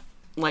people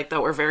like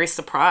that were very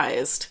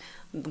surprised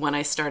when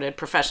I started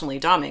professionally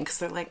doming, because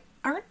they're like,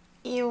 aren't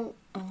you...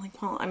 I'm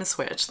like, well, I'm a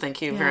switch.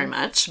 Thank you very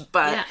much.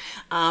 But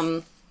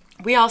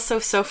we also,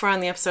 so far on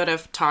the episode,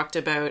 have talked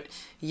about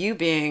you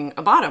being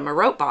a bottom, a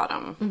rope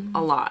bottom, a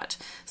lot.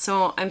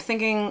 So I'm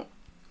thinking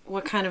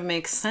what kind of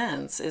makes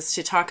sense is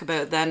to talk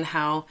about then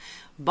how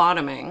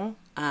bottoming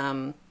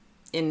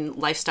in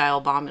lifestyle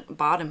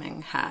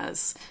bottoming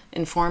has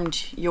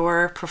informed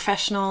your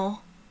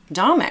professional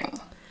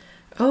doming.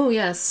 Oh,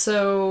 yes.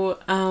 So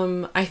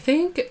I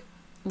think,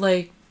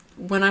 like,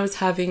 when I was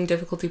having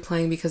difficulty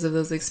playing because of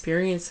those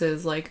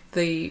experiences, like,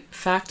 the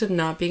fact of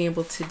not being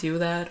able to do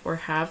that or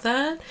have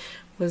that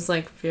was,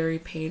 like, very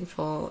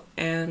painful.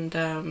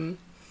 And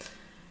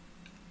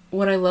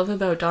what I love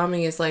about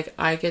doming is, like,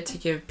 I get to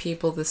give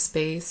people the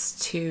space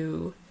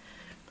to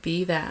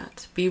be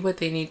that, be what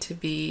they need to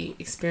be,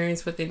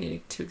 experience what they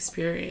need to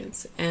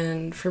experience.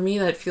 And for me,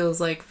 that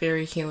feels, like,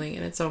 very healing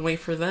in its own way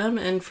for them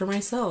and for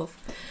myself.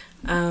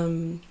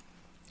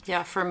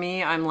 Yeah, for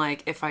me, I'm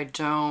like, if I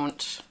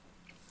don't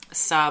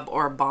sub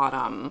or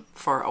bottom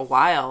for a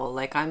while,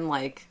 like, I'm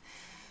like,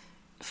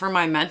 for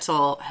my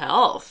mental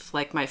health,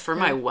 like my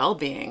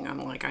well-being,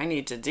 I'm like, I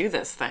need to do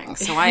this thing.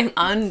 So I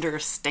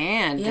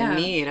understand the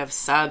need of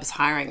subs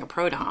hiring a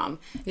pro-dom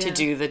to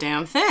do the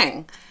damn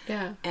thing.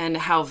 Yeah. And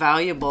how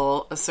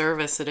valuable a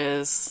service it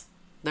is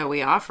that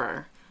we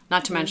offer.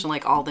 Not to mention,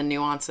 like, all the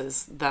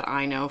nuances that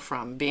I know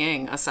from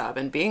being a sub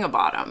and being a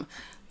bottom,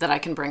 that I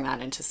can bring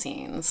that into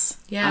scenes.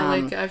 Yeah,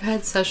 like, I've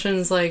had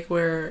sessions, like,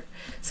 where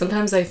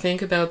sometimes I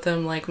think about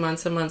them, like,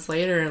 months and months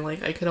later, and,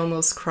 like, I could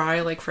almost cry,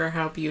 like, for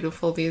how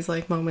beautiful these,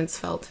 like, moments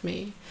felt to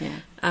me. Yeah.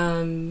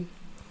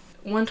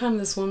 One time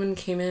this woman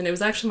came in, it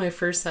was actually my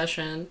first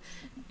session,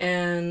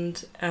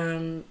 and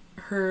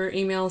her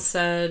email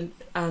said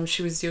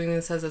she was doing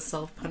this as a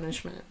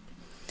self-punishment.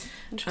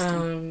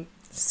 Interesting.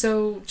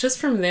 So just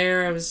from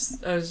there, I was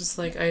just,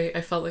 like,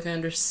 I felt like I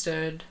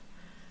understood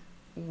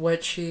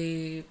what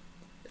she,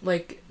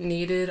 like,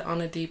 needed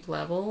on a deep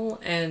level,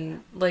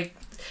 and, like,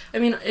 I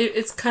mean,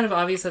 it's kind of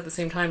obvious at the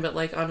same time, but,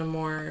 like, on a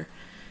more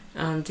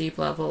deep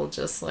level,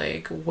 just,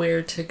 like,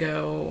 where to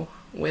go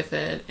with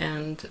it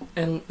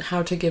and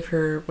how to give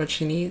her what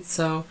she needs.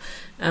 So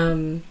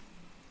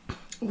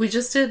we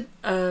just did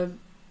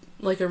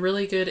like a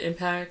really good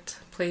impact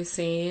play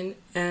scene,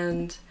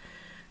 and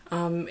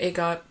it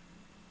got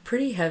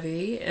pretty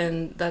heavy,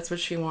 and that's what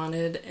she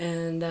wanted.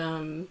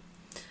 And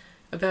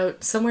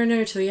about somewhere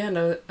near to the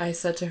end, I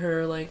said to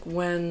her, like,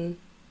 when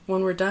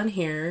we're done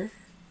here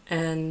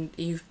and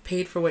you've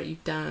paid for what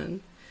you've done,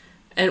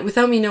 and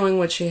without me knowing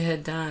what she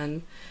had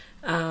done,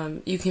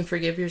 you can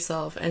forgive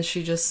yourself. And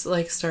she just,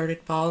 like,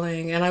 started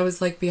bawling, and I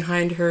was, like,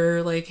 behind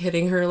her, like,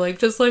 hitting her, like,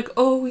 just like,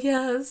 oh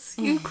yes,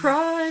 you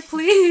cry,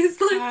 please,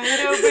 like, I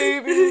know,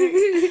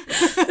 baby.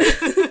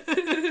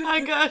 I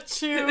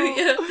got you.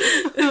 Yeah.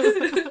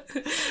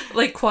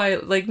 Like,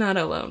 quiet, like, not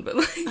out loud, but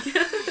like,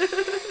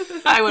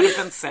 I would have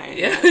been saying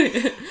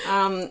it.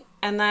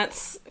 And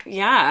that's,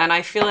 yeah, and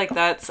I feel like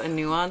that's a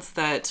nuance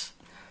that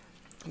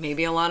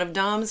maybe a lot of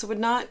doms would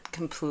not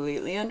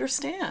completely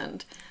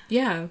understand.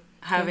 Yeah.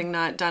 Having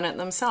not done it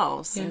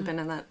themselves and been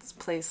in that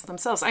place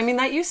themselves. I mean,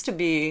 that used to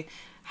be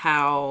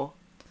how,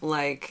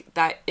 like,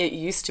 that it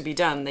used to be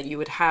done, that you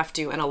would have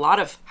to, in a lot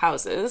of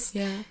houses,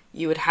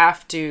 you would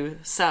have to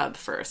sub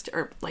first,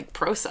 or, like,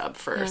 pro sub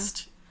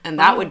first. And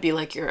that would be,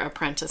 like, your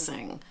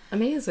apprenticing.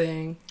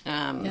 Amazing.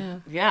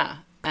 Yeah.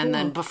 And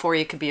then before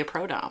you could be a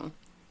pro dom.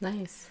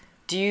 Nice.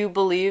 Do you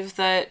believe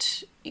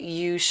that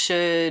you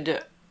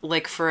should,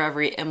 like, for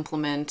every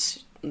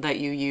implement that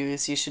you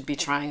use, you should be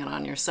trying it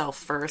on yourself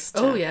first?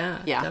 Oh, yeah.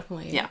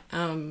 Definitely. Yeah.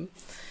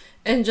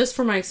 And just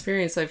from my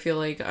experience, I feel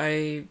like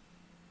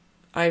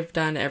I've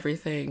done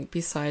everything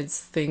besides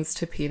things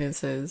to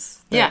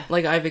penises.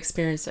 Like, I've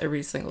experienced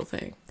every single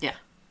thing. Yeah.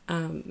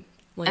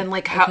 Like, and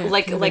like how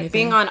like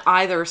being on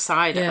either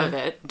side of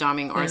it,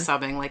 doming or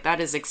subbing, like that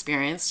is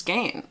experienced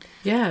gain.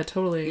 Yeah,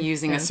 totally.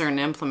 Using a certain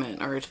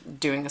implement or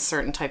doing a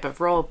certain type of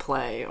role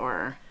play,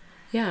 or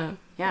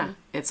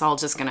it's all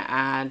just going to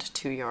add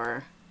to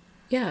your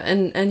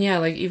and yeah,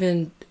 like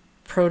even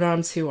pro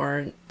doms who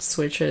aren't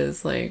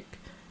switches, like,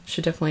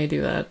 should definitely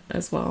do that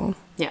as well.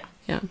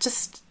 Yeah,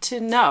 just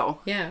to know.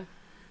 Yeah,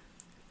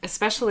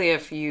 especially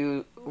if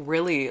you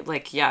really,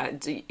 like,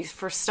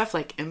 for stuff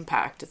like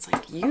Impact, it's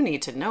like you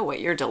need to know what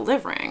you're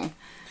delivering.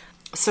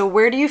 So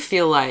where do you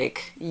feel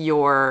like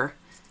your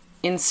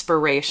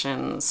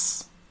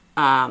inspirations,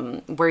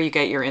 where you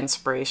get your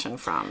inspiration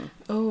from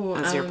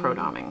as you're pro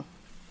doming?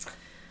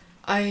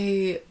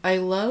 I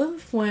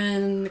love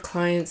when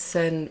clients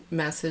send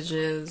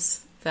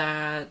messages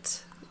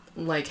that,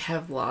 like,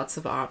 have lots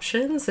of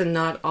options, and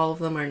not all of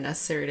them are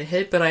necessary to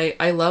hit, but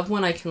I love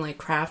when I can, like,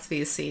 craft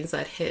these scenes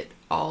that hit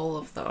all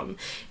of them,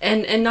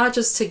 and not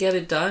just to get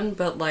it done,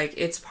 but, like,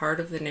 it's part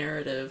of the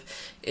narrative.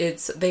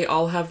 They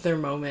all have their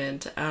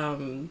moment.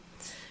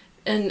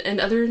 And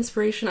other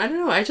inspiration, I don't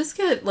know, I just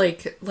get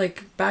like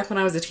back when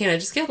I was a teen, I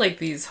just get, like,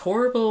 these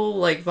horrible,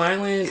 like,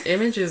 violent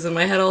images in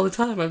my head all the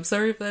time. I'm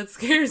sorry if that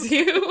scares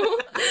you.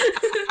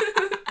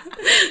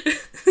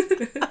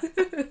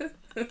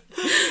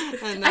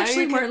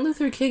 Actually, Martin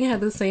Luther King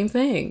had the same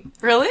thing.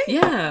 Really?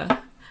 Yeah.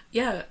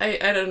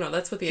 I don't know.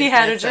 That's what the he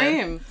had a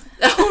dream.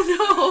 Oh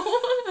no!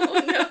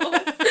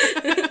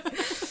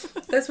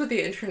 That's what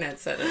the internet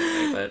said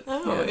anyway.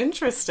 But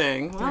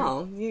interesting.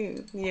 Well,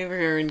 you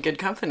were in good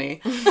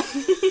company.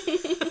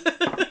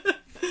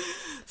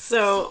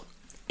 So,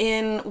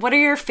 what are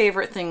your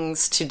favorite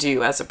things to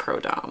do as a pro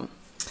dom?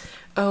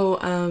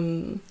 What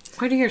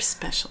are your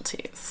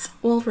specialties?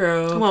 Well,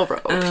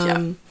 rope.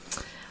 Yeah.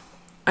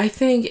 I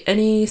think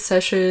any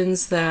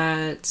sessions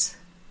that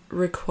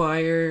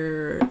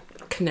require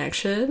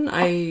connection.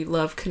 I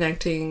love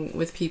connecting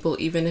with people,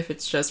 even if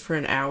it's just for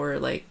an hour.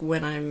 Like,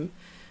 when I'm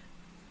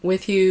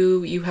with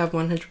you, you have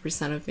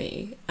 100% of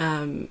me,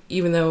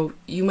 even though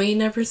you may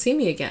never see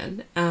me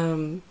again.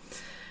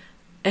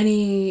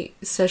 Any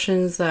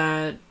sessions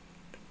that,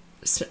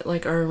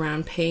 like, are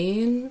around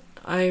pain,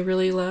 I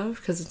really love,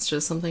 because it's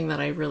just something that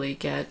I really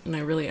get and I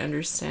really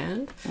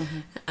understand.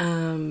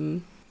 Mm-hmm.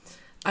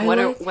 What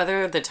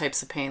are the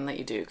types of pain that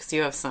you do? Because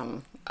you have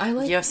some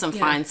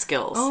fine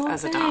skills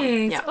as a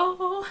dom. Yeah.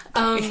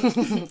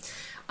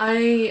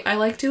 I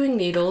like doing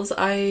needles.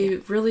 I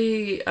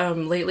really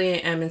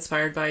lately am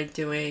inspired by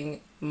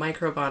doing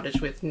micro bondage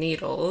with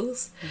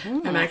needles.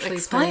 Mm-hmm. I'm actually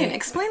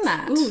explain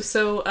that. Ooh,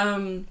 so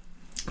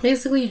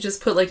basically you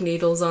just put, like,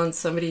 needles on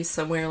somebody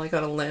somewhere, like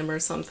on a limb or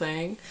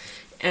something,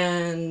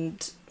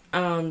 and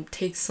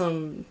take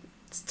some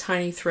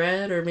tiny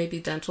thread or maybe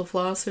dental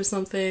floss or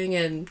something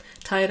and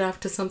tie it off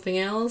to something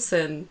else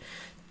and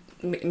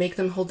make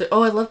them hold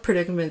I love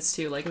predicaments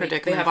too. Like,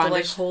 they have bondage. To,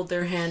 like, hold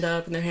their hand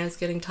up and their hand's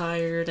getting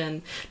tired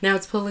and now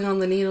it's pulling on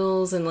the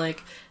needles and,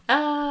 like,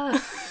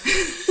 and,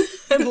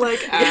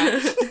 like,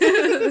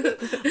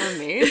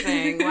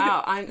 amazing.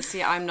 Wow.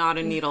 I'm not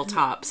a needle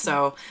top,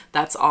 so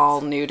that's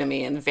all new to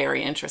me and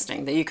very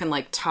interesting that you can,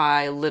 like,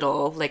 tie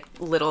little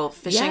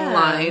fishing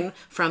line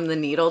from the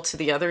needle to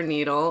the other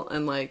needle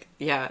and, like,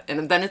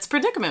 and then it's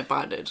predicament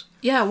bondage.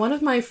 Yeah, one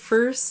of my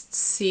first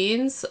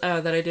scenes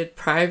that I did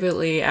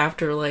privately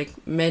after,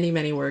 like, many,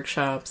 many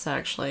workshops,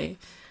 actually,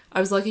 I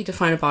was lucky to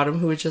find a bottom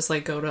who would just,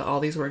 like, go to all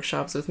these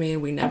workshops with me,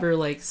 and we never,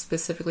 like,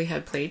 specifically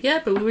had played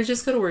yet, but we would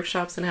just go to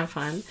workshops and have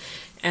fun.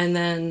 And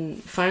then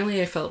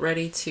finally I felt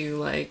ready to,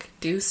 like,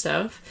 do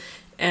stuff.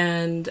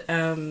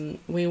 and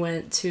we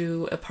went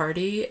to a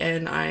party,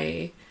 and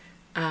I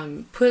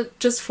put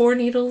just 4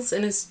 needles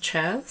in his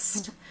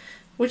chest,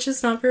 which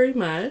is not very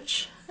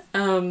much,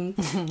 and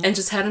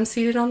just had him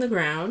seated on the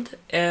ground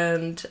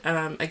and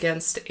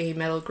against a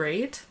metal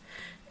grate,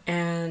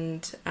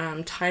 and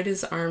tied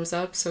his arms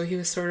up so he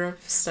was sort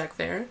of stuck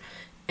there,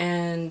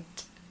 and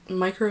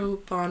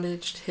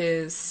micro-bondaged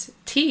his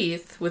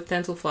teeth with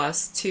dental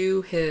floss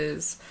to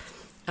his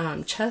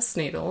chest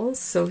needles,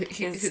 so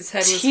his head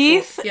was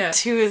teeth full, yeah.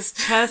 to his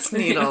chest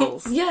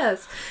needles.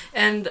 Yes,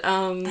 and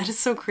that is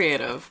so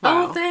creative.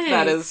 Wow. Oh, thanks.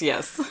 That is,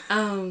 yes.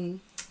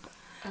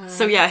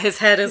 So yeah, his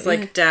head is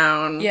like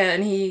down. Yeah,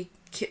 and he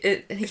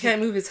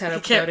can't move his head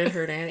up without it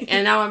hurting.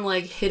 And now I'm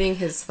like hitting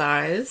his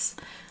thighs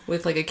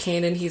with like a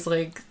cane, and he's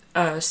like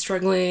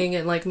struggling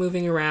and like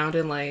moving around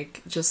and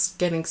like just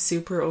getting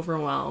super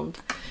overwhelmed.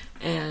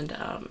 And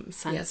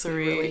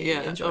sensory,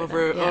 yes,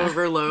 really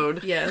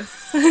overload.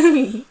 Yes.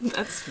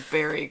 That's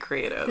very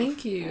creative.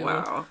 Thank you.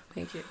 Wow.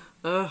 Thank you.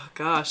 Oh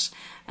gosh.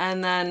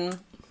 And then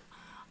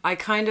I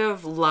kind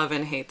of love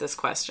and hate this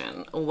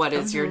question. What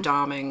is your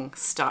doming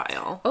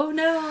style? Oh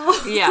no.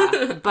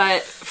 Yeah,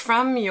 but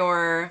from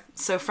your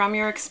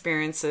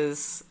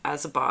experiences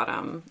as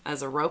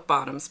a rope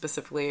bottom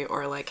specifically,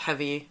 or like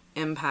heavy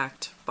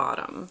impact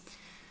bottom,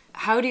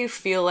 how do you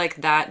feel like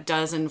that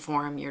does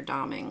inform your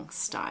doming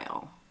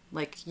style?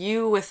 Like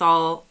you with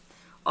all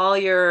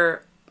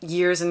your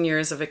years and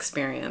years of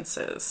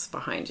experiences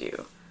behind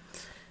you.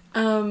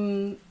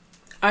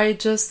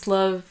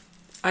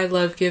 I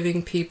love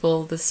giving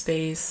people the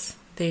space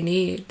they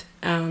need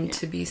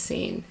to be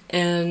seen,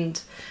 and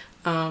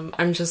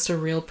I'm just a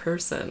real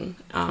person.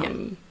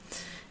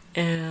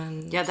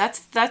 And yeah,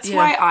 that's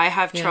why I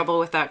have trouble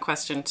with that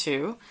question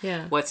too.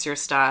 Yeah. What's your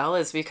style?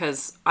 Is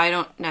because I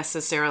don't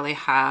necessarily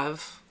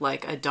have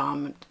like a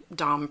dom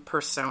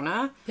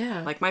persona.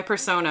 Yeah. Like my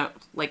persona,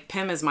 like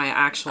Pim is my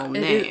actual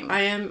name.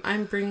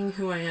 I'm bringing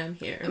who I am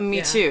here.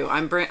 Me too.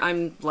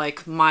 I'm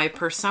like, my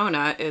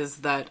persona is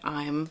that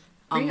I'm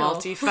a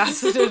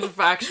multifaceted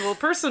actual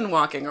person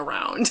walking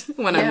around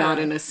when I'm not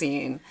in a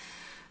scene.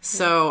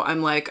 So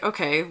I'm like,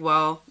 okay,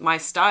 well, my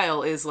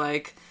style is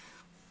like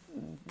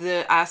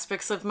the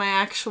aspects of my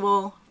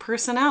actual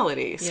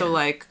personality. So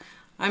like,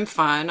 I'm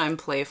fun, I'm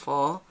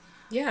playful.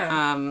 Yeah.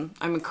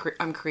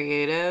 I'm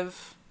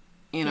creative,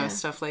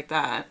 stuff like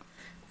that.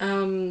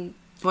 What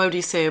would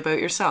you say about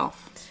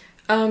yourself?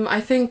 I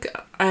think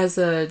as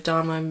a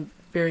dom, I'm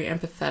very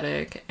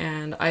empathetic,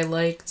 and I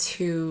like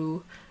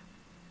to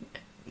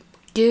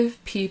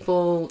give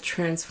people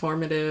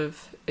transformative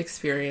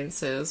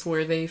experiences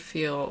where they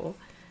feel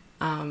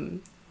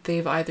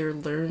they've either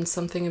learned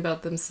something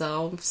about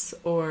themselves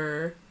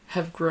or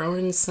have grown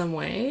in some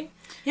way.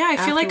 Yeah, I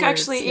feel like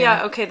actually,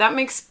 okay, that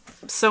makes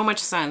so much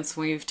sense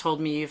when you've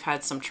told me you've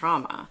had some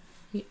trauma.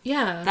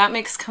 Yeah. That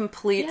makes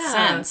complete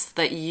sense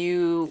that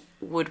you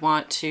would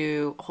want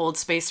to hold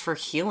space for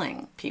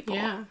healing people.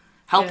 Yeah.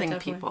 Helping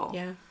people.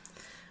 Yeah.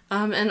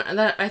 And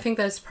that, I think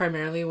that's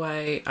primarily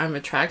why I'm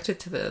attracted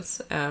to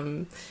this.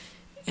 And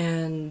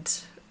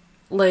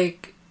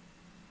like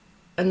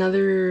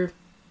another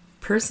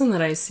person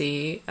that I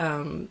see,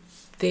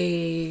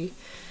 they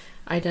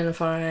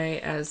identify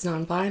as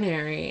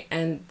non-binary,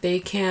 and they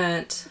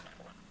can't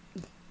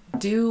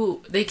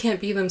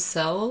be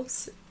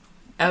themselves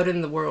out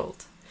in the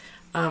world.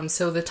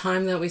 So the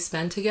time that we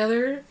spend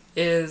together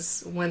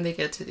is when they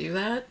get to do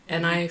that,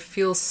 and I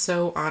feel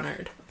so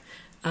honored.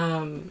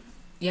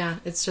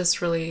 It's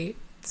just really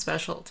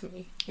special to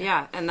me.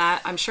 Yeah, and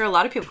that, I'm sure a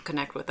lot of people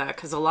connect with that,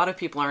 because a lot of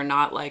people are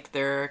not like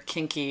their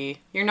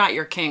kinky, you're not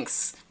your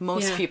kinks.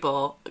 Most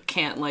people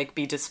can't like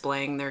be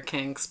displaying their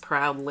kinks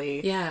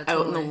proudly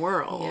out in the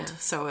world. Yeah.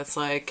 So it's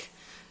like,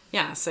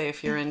 say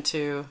if you're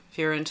into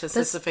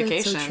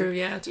sissification. That's so true,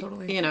 yeah,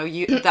 totally.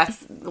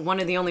 That's one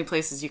of the only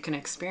places you can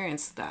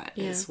experience that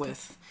is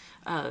with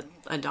a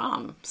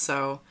dom.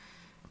 So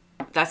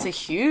that's a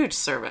huge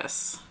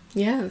service.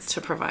 Yes.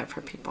 To provide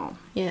for people.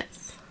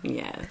 Yes.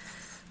 Yes.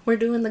 We're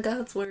doing the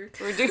God's work.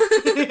 We're doing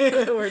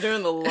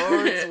the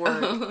Lord's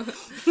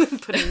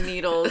work. Putting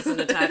needles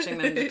and attaching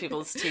them to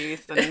people's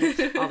teeth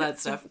and all that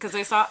stuff. Because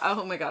I saw,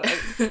 oh my god,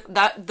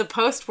 the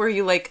post where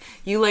you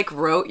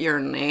wrote your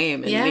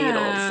name in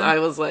needles. I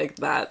was like,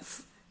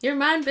 that's... You're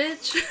mine,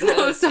 bitch.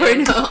 No,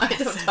 sorry, no, I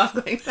don't talk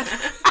like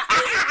that.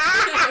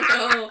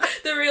 No,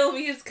 the real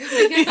me is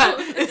coming out.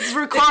 It's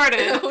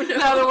recorded. No.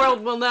 Now the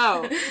world will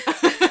know.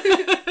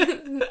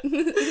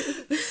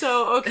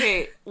 So,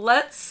 okay,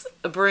 let's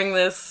bring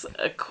this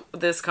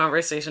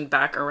conversation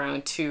back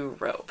around to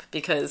rope,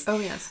 because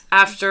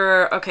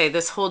after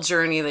this whole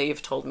journey that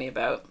you've told me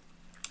about,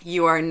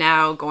 you are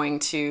now going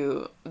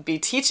to be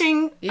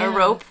teaching a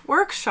rope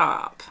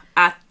workshop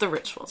at the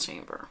Ritual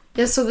Chamber.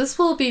 Yeah, so this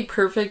will be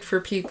perfect for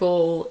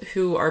people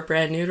who are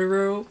brand new to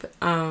rope,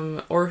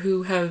 or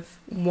who have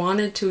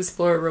wanted to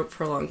explore rope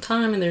for a long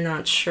time and they're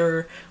not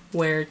sure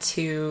where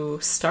to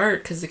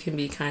start, because it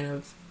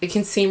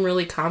can seem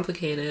really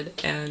complicated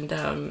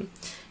and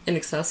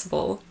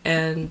inaccessible.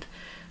 And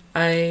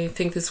I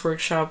think this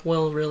workshop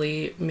will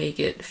really make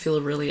it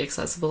feel really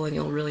accessible, and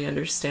you'll really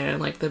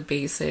understand like the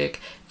basic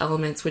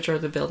elements, which are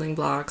the building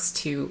blocks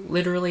to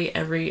literally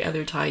every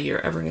other tie you're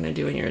ever going to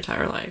do in your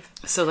entire life.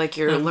 So like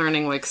you're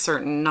learning like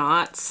certain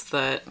knots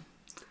that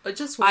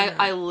just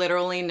I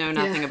literally know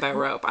nothing about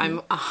rope. I'm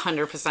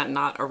 100%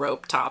 not a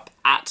rope top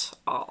at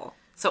all.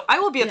 So I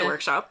will be at the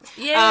workshop.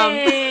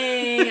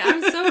 Yay!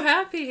 I'm so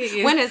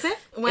happy. When is it?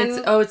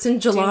 It's in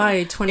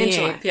July 28th. In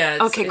July. Yeah,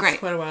 okay, great. It's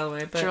quite a while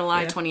away. But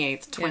July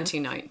 28th,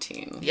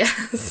 2019.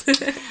 Yes.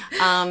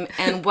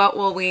 And what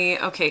will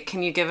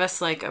can you give us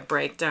like a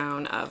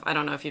breakdown of, I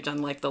don't know if you've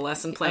done like the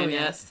lesson plan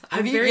yet.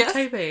 I'm very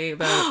type A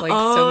about like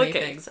so many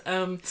things.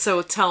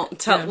 So tell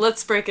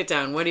let's break it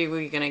down. What are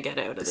we going to get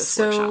out of this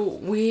workshop? So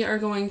we are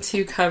going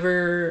to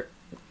cover...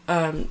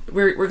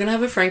 we're gonna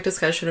have a frank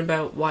discussion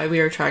about why we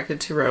are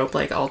attracted to rope,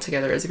 like all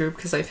together as a group,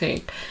 because I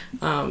think,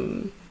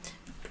 and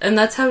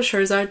that's how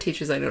Shahrazad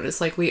teaches. I notice,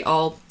 like we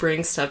all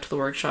bring stuff to the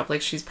workshop.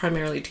 Like she's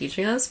primarily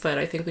teaching us, but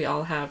I think we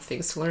all have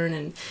things to learn,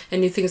 and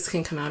new things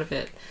can come out of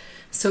it.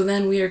 So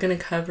then we are gonna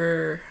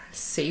cover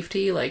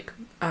safety, like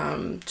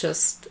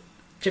just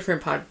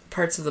different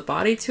parts of the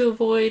body to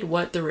avoid,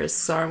 what the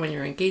risks are when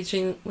you're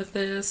engaging with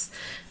this,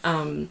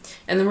 and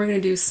then we're gonna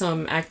do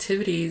some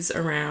activities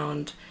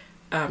around.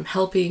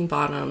 Helping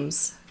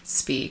bottoms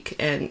speak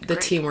and the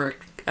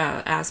teamwork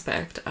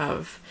aspect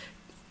of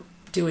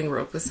doing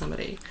rope with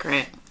somebody.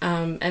 Great.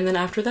 And then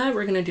after that,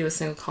 we're going to do a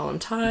single column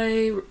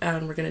tie,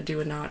 and we're going to do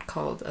a knot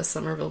called a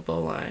Somerville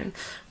bowline,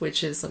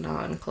 which is a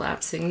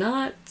non-collapsing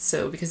knot.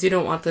 So because you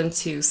don't want them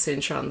to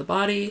cinch on the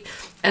body,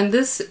 and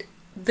this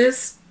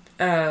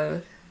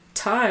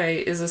tie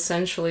is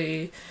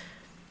essentially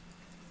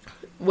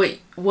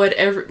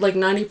whatever like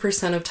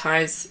 90% of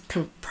ties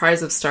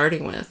comprise of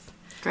starting with.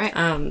 Great.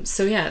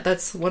 So yeah,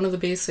 that's one of the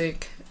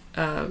basic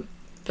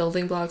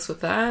building blocks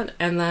with that.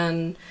 And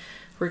then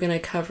we're going to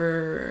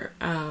cover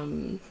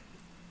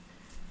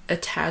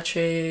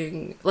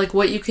attaching, like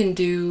what you can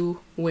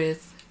do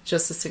with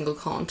just a single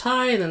column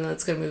tie, and then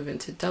that's going to move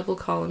into double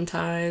column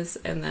ties,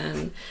 and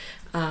then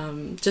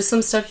just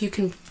some stuff you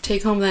can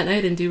take home that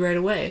night and do right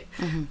away.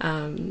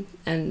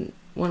 And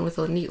one with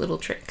a neat little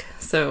trick.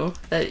 So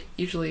that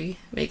usually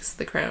makes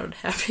the crowd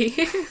happy.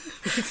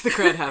 Makes the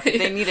crowd happy.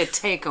 They need a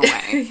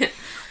takeaway. Yeah.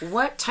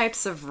 What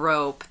types of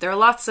rope? There are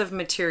lots of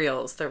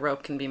materials that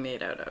rope can be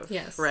made out of.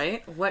 Yes.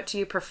 Right? What do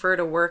you prefer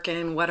to work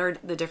in? What are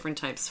the different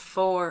types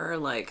for?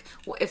 Like,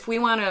 if we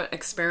want to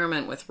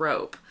experiment with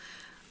rope,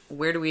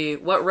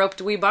 what rope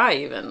do we buy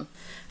even?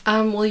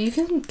 Well, you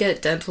can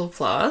get dental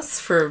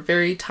floss for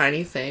very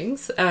tiny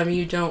things.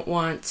 You don't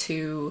want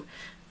to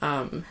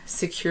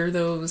secure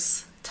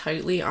those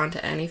tightly onto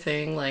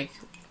anything, like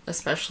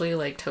especially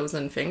like toes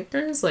and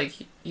fingers, like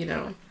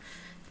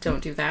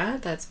don't do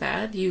that. That's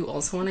bad. You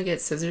also want to get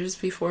scissors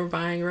before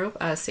buying rope,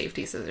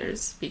 safety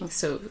scissors,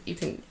 so you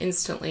can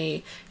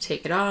instantly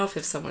take it off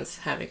if someone's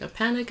having a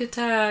panic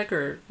attack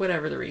or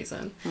whatever the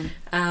reason.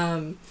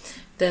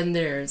 Then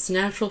there's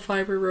natural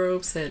fiber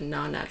ropes and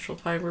non-natural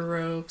fiber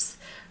ropes.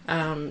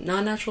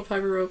 Non-natural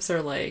fiber ropes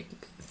are like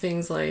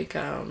things like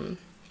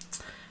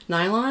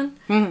nylon,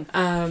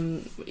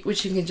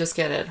 which you can just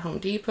get at Home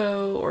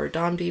Depot or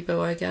Dom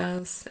Depot, I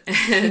guess.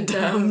 And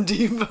Dom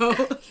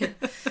Depot. Yeah.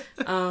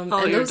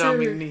 All your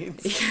doming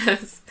needs.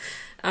 Yes.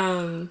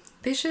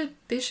 They should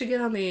get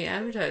on the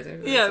advertising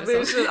for this. Yeah,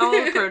 they should.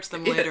 I'll approach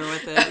them later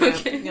with it.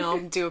 Okay. I'll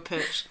do a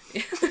pitch.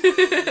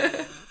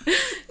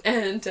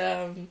 And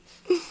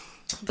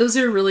those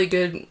are really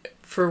good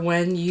for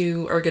when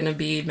you are going to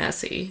be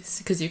messy,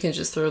 because you can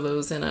just throw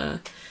those in a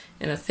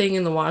thing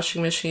in the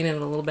washing machine in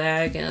a little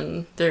bag,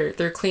 and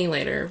they're clean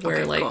later.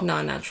 Where cool.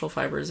 Non-natural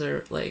fibers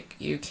are like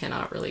you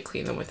cannot really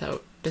clean them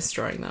without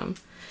destroying them.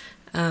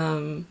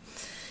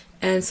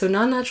 And so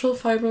non-natural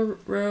fiber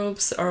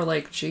ropes are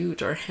like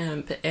jute or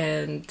hemp,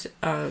 and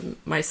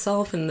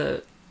myself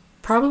and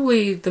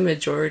probably the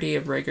majority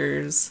of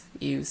riggers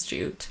use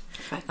jute.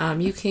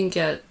 Okay. You can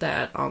get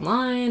that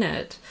online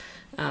at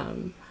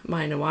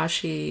My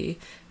Nawashi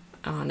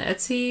on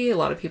Etsy. A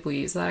lot of people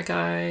use that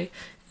guy.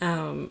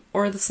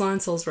 Or the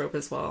Salon sells rope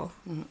as well.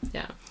 Mm-hmm.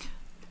 Yeah.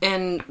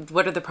 And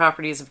what are the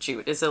properties of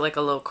jute? Is it like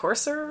a little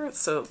coarser?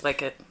 So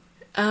like it...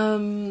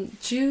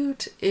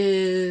 jute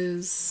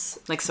is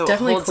like, so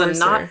definitely it holds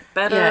coarser. A knot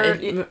better.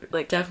 Yeah,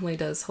 it definitely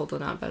does hold a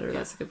knot better. Yeah.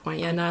 That's a good point.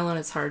 Yeah, nylon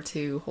is hard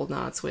to hold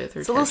knots with.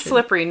 Or it's a little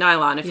slippery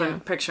nylon, if I'm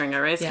picturing it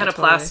right. It's kind of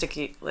totally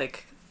plasticky,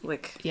 like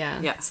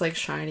yeah, it's like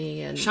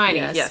shiny and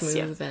yes,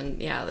 smooth,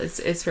 and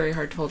it's very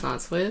hard to hold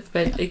knots with.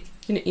 But you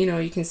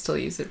can still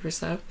use it for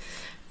stuff.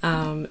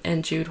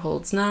 And jute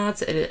holds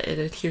knots. It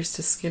adheres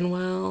to skin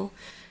well.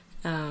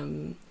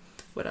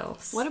 What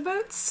else? What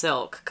about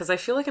silk? Because I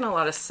feel like in a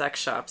lot of sex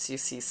shops you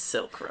see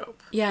silk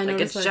rope. Yeah, I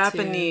noticed that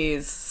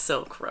Japanese too.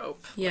 Silk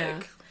rope. Yeah,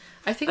 like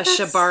I think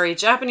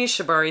Japanese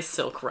shibari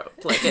silk rope.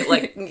 Like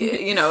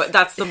it,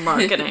 that's the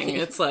marketing.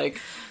 It's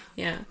like.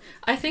 Yeah,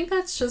 I think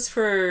that's just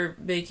for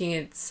making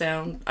it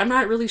sound. I'm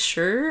not really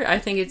sure. I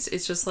think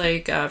it's just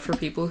like for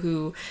people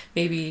who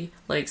maybe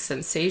like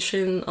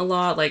sensation a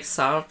lot, like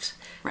soft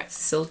Right.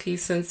 silky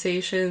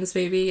sensations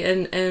maybe,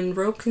 and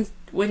rope can,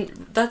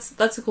 when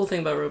that's a cool thing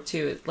about rope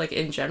too, like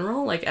in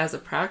general, like as a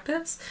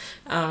practice,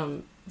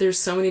 there's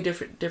so many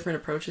different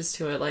approaches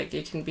to it. Like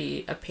it can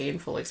be a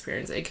painful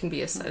experience, it can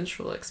be a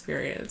sensual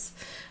experience,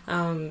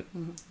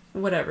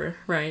 whatever,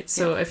 right?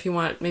 So if you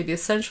want maybe a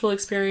sensual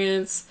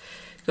experience,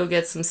 go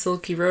get some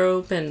silky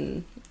rope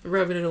and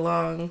rub it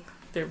along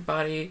their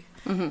body,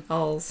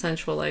 all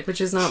sensual like,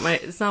 which is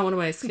it's not one of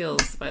my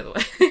skills, by the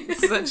way.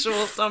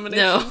 Sensual domination.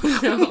 No.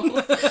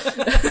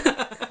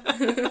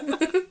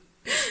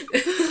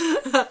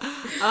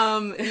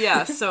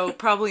 Yeah, so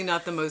probably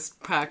not the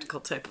most practical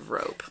type of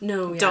rope.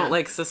 No, yeah. Don't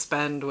like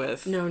suspend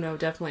with No,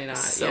 definitely not.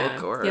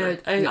 silk or I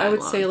would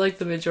nylon. say like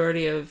the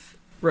majority of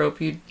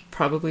rope you'd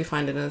probably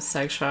find in a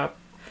sex shop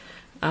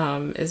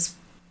is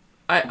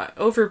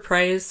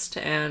overpriced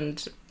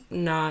and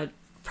not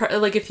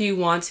like if you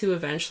want to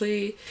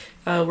eventually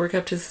work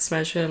up to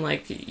suspension,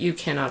 like you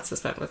cannot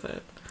suspend with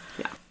it.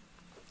 Yeah.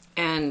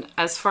 And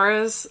as far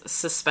as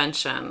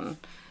suspension,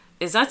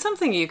 is that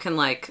something you can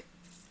like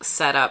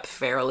set up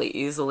fairly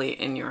easily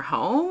in your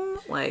home?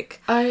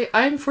 Like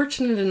I'm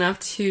fortunate enough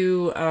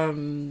to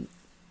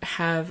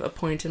have a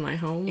point in my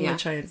home,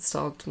 which I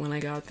installed when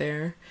I got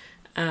there.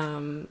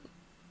 Well,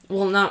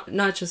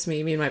 not just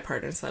me and my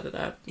partner set it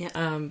up.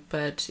 Yeah.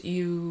 But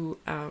you,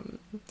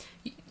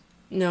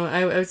 no,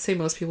 I would say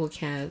most people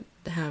can't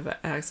have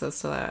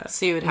access to that.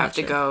 So you would have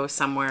to go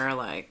somewhere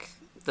like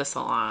the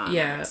salon.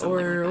 Yeah,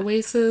 or like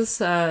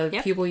Oasis.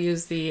 People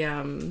use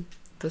the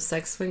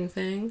sex swing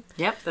thing.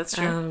 Yep, that's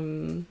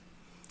true.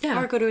 Yeah.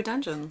 Or go to a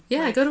dungeon.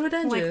 Yeah, like, go to a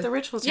dungeon. Like the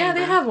ritual Yeah, chamber.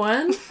 they have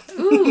one.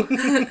 Ooh.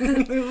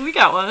 We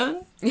got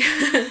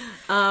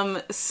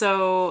one.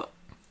 So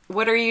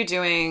what are you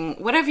doing?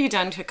 What have you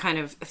done to kind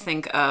of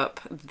think up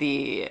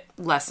the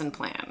lesson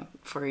plan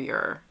for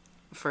your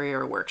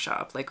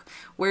workshop? Like,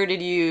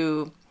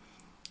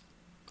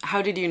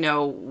 how did you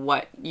know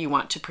what you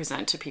want to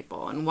present to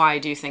people, and why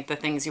do you think the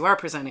things you are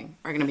presenting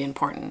are going to be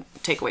important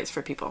takeaways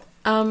for people?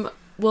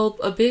 Well,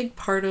 a big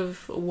part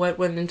of what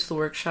went into the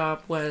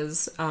workshop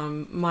was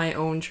my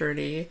own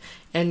journey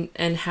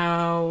and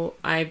how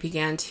I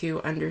began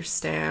to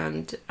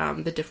understand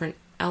the different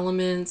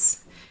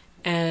elements.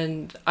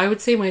 And I would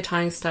say my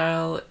tying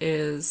style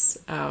is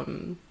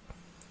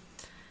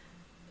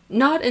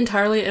not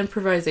entirely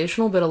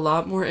improvisational, but a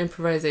lot more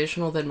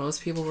improvisational than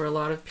most people, where a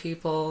lot of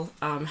people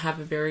have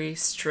a very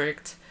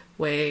strict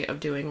way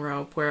of doing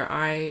rope, where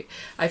I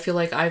feel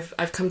like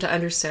I've come to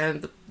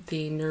understand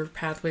the nerve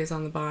pathways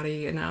on the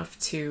body enough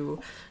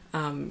to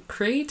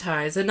create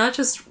ties and not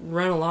just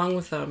run along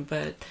with them,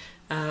 but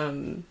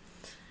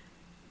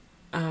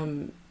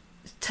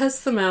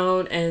test them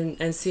out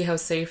and see how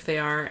safe they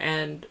are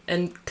and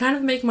kind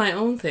of make my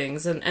own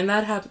things, and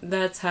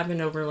that's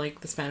happened over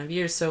like the span of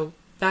years. So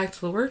back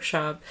to the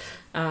workshop,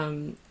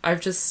 I've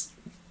just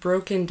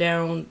broken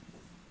down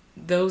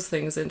those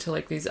things into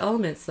like these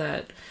elements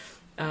that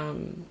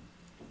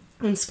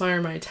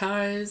inspire my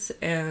ties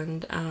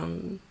and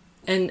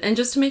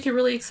just to make it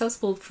really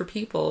accessible for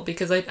people,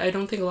 because I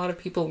don't think a lot of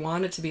people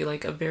want it to be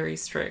like a very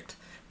strict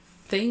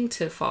thing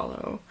to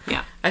follow.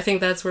 Yeah. I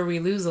think that's where we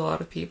lose a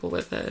lot of people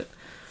with it.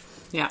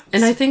 Yeah.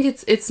 And I think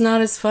it's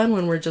not as fun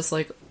when we're just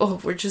like, oh,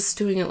 we're just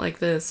doing it like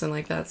this and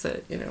like that's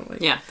it,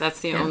 like, yeah,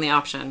 that's the only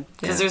option,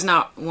 because there's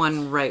not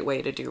one right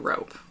way to do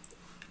rope.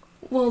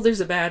 Well,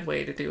 there's a bad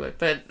way to do it,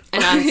 but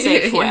an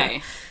unsafe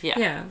way.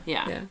 Yeah.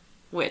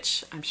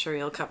 Which I'm sure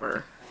you'll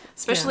cover.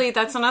 Especially,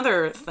 that's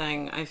another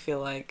thing I feel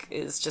like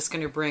is just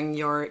going to bring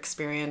your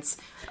experience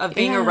of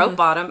being a rope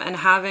bottom and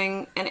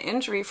having an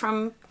injury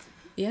from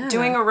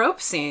doing a rope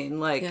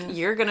scene. Like,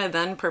 you're going to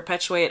then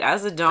perpetuate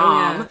as a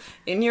dom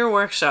in your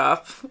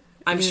workshop.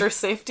 I'm sure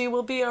safety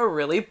will be a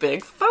really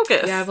big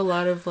focus. Yeah, I have a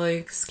lot of,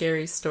 like,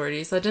 scary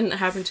stories. That didn't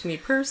happen to me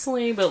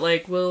personally, but,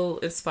 like, will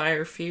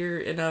inspire fear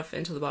enough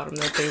into the bottom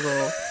that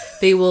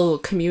they will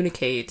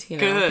communicate,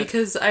 Good.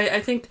 Because I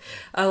think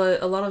a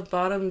lot of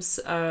bottoms,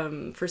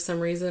 for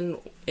some reason,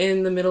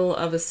 in the middle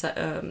of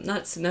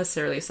not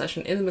necessarily a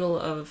session, in the middle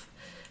of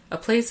a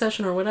play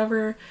session or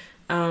whatever,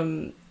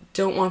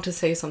 don't want to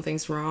say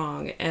something's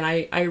wrong, and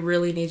I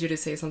really need you to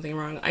say something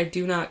wrong. I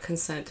do not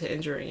consent to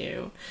injuring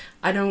you.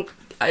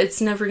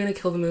 It's never going to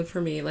kill the mood for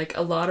me. Like,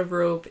 a lot of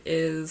rope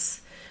is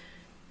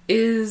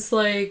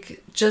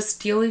like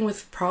just dealing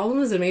with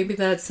problems, and maybe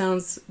that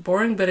sounds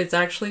boring, but it's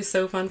actually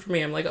so fun for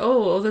me. I'm like,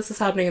 oh, this is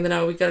happening, and then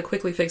now we got to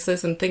quickly fix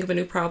this and think of a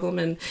new problem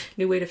and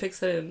new way to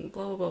fix it and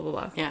blah, blah, blah, blah,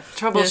 blah. Yeah,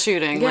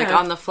 troubleshooting, like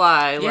on the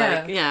fly.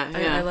 Yeah.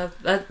 Like, I love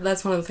that.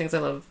 That's one of the things I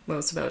love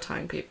most about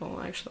tying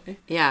people, actually.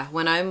 Yeah,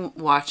 when I'm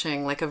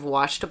watching, like, I've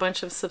watched a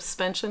bunch of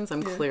suspensions.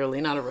 I'm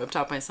clearly not a rope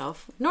top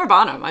myself, nor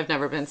bottom. I've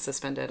never been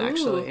suspended,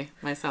 actually,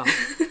 myself.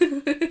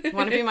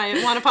 Want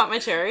to pop my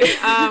cherry?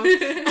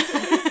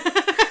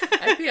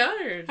 I'd be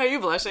honored. Are you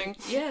blushing?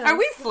 Yeah. Are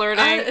we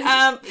flirting?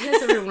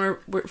 Yes, everyone.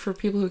 For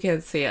people who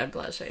can't see, I'm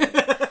blushing.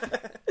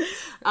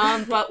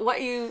 But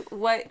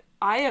what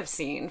I have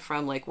seen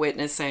from, like,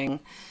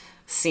 witnessing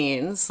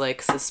scenes,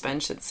 like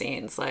suspension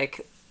scenes,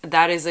 like,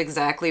 that is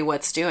exactly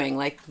what's doing.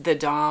 Like the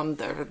dom,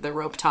 the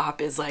rope top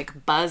is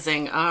like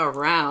buzzing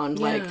around,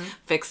 like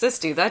fix this,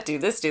 do that, do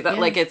this, do that.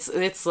 Like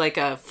it's like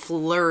a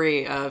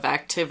flurry of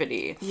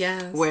activity.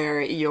 Yes.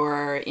 Where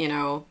you're,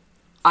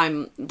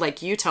 I'm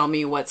like, you tell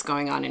me what's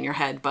going on in your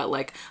head, but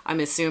like I'm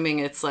assuming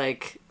it's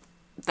like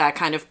that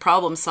kind of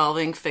problem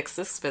solving, fix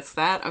this, fix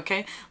that,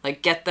 okay?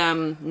 Like get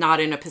them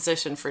not in a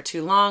position for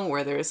too long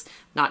where there's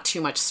not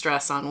too much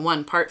stress on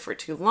one part for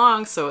too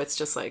long, so it's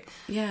just like...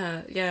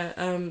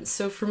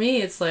 So for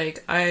me, it's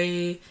like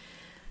I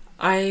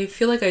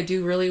feel like I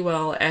do really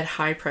well at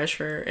high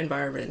pressure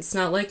environments.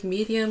 Not like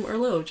medium or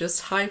low,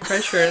 just high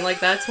pressure. And like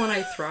that's when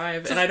I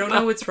thrive. And I don't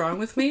know what's wrong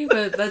with me,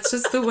 but that's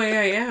just the way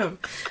I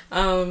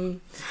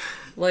am.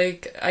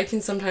 Like, I can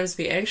sometimes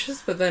be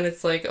anxious, but then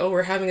it's like, oh,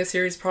 we're having a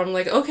serious problem.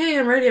 Like, okay,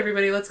 I'm ready,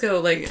 everybody, let's go.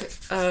 Like,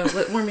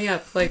 warm me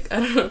up. Like, I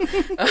don't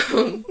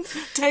know.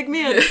 Tag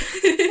me in.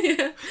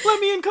 Let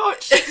me in,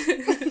 coach.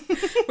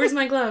 Where's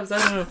my gloves?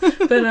 I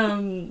don't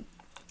know.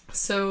 But,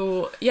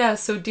 so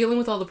dealing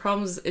with all the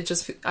problems,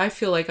 I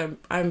feel like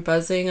I'm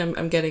buzzing.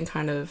 I'm getting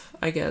kind of,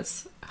 I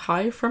guess,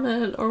 high from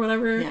it or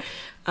whatever. Yeah.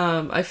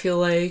 I feel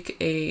like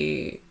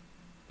a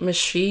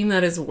machine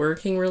that is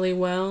working really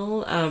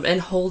well,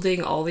 and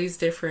holding all these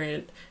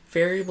different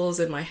variables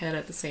in my head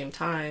at the same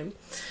time.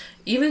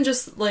 Even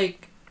just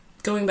like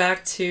going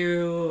back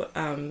to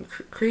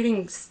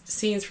creating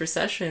scenes for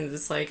sessions,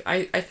 it's like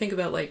I think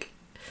about like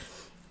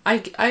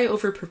I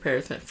over prepare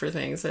for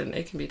things, and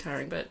it can be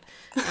tiring, but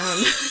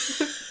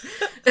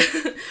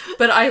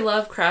but I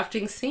love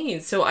crafting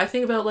scenes, so I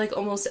think about like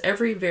almost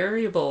every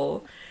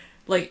variable.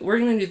 Like, we're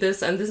going to do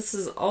this, and this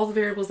is all the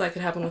variables that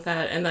could happen with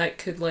that, and that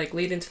could, like,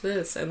 lead into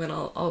this, and then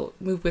I'll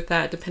move with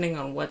that depending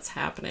on what's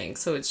happening.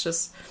 So it's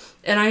just...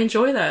 And I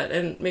enjoy that,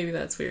 and maybe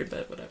that's weird,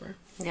 but whatever.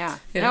 Yeah.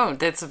 No,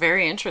 that's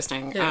very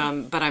interesting.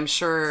 Yeah. But I'm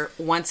sure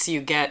once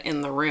you get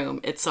in the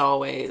room, it's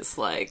always,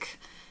 like...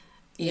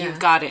 You've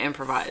got to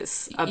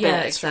improvise a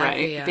bit, exactly,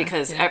 right? Yeah.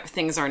 Because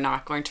things are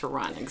not going to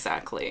run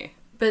exactly...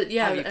 But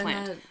yeah, how you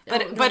planned.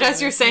 But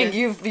as you're saying,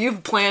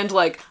 you've planned,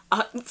 like,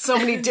 so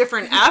many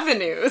different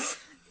avenues...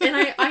 And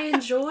I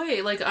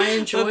enjoy like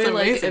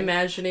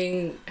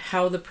imagining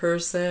how the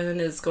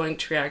person is going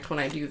to react when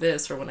I do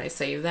this or when I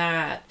say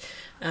that,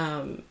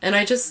 and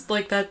I just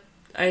like that.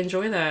 I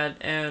enjoy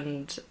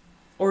that,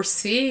 or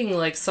seeing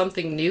like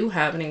something new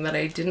happening that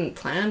I didn't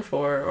plan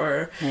for,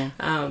 or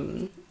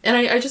and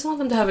I just want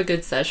them to have a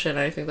good session.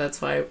 I think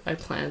that's why I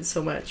plan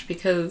so much,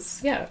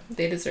 because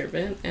they deserve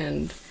it,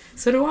 and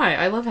so do I.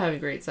 I love having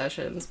great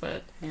sessions,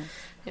 but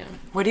yeah.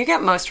 What do you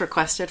get most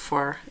requested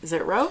for? Is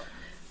it rope?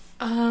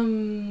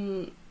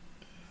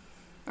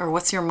 Or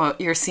what's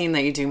your scene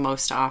that you do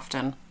most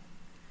often?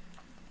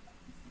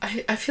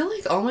 I feel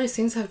like all my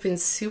scenes have been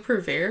super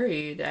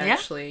varied,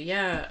 actually.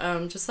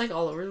 Yeah. Just like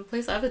all over the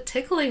place. I have a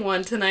tickling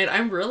one tonight.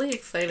 I'm really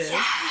excited.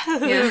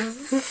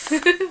 Yes.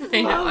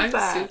 I know. I'm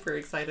super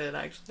excited,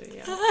 actually.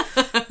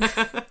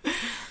 Yeah.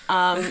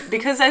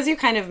 Because as you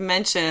kind of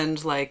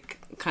mentioned, like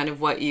kind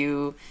of what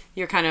your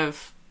kind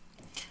of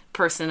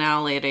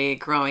personality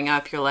growing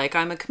up, you're like,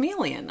 I'm a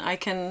chameleon. I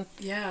can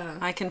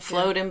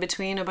float in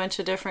between a bunch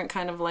of different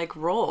kind of like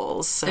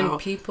roles. So. And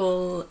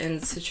people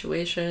and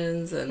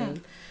situations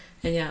and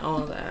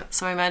all of that.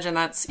 So I imagine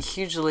that's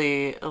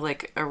hugely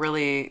like a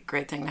really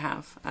great thing to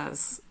have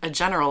as a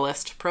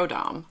generalist pro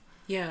dom.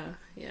 Yeah.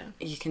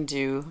 You can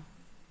do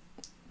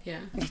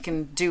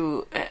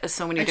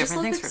so many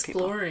different things for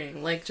people.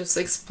 Just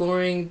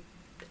exploring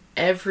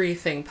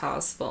everything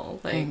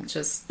possible, like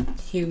just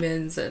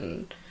humans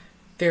and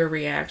their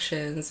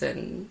reactions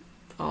and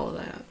all of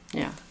that.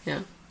 Yeah.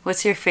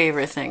 What's your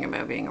favorite thing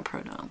about being a pro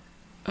dom?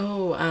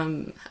 Oh,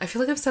 I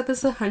feel like I've said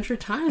this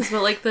 100 times,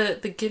 but like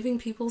the giving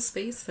people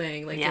space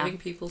thing, giving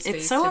people space.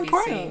 It's so to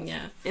important. Be seen.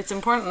 Yeah, it's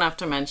important enough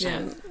to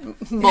mention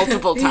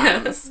multiple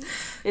times.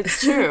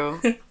 It's true,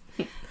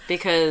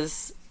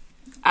 because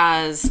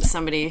as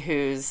somebody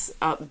who's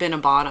been a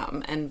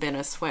bottom and been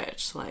a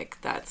switch, like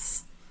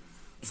that's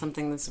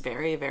something that's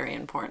very, very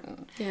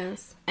important.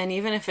 Yes. And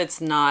even if it's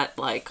not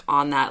like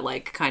on that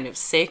like kind of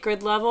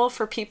sacred level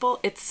for people,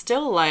 it's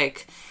still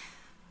like,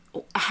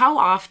 how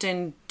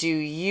often do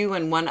you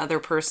and one other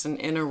person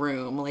in a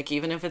room, like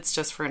even if it's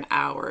just for an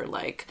hour,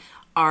 like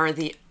are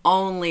the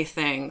only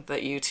thing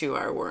that you two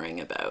are worrying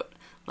about?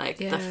 Like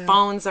the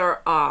phones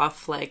are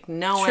off, like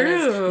no one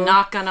is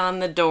knocking on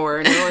the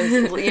door, no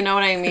one's, you know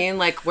what I mean?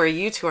 Like where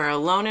you two are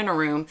alone in a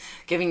room,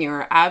 giving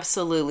your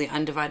absolutely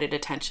undivided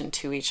attention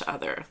to each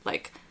other.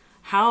 Like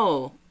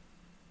how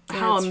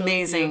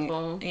amazing,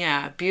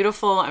 really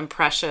beautiful and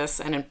precious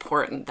and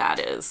important that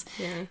is.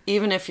 Yeah.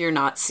 Even if you're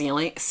not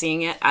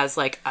seeing it as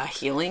like a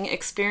healing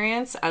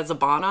experience as a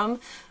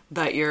bottom,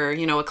 but you're,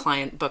 a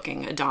client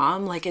booking a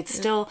dom, like it's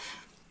still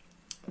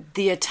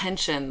the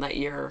attention that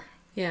you're,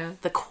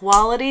 the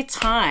quality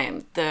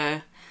time,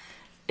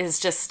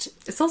 it's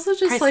also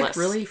just priceless. Like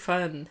really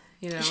fun,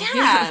 Yes,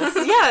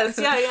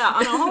 on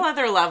a whole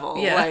other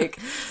level. Like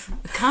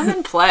come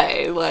and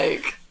play.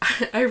 Like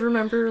I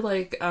remember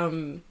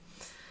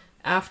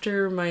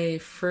after my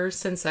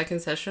first and second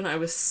session, I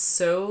was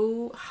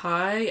so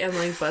high and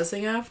like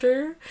buzzing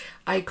after.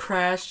 I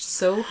crashed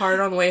so hard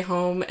on the way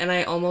home, and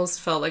I almost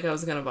felt like I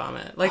was gonna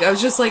vomit. Like, I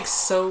was just like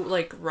so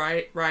like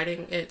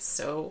riding it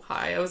so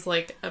high. I was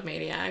like a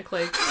maniac.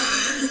 Like,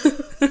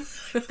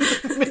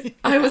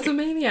 I was a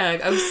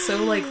maniac. I was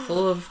so like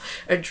full of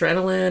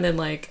adrenaline and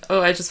like,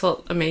 oh, I just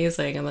felt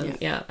amazing. And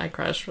then I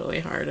crashed really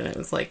hard, and it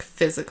was like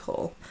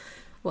physical.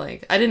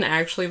 Like, I didn't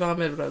actually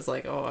vomit, but I was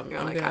like, oh, I'm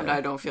gonna...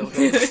 I don't feel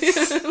good.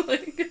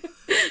 Like,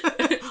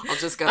 I'll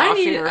just get off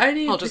here.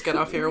 I'll just get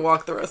off here and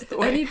walk the rest of the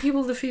way. I need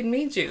people to feed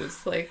me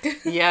juice. Like,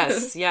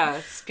 yes, yeah.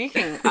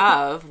 Speaking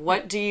of,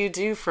 what do you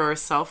do for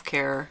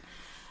self-care?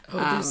 Oh,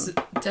 there's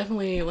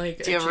definitely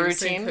like do you have a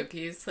routine?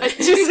 Cookies. Like,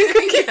 juice and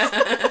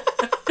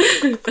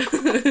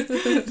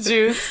cookies.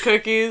 Juice,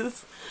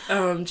 cookies.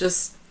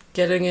 Just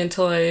getting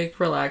into like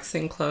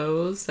relaxing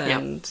clothes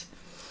and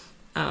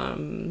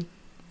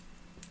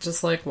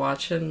just like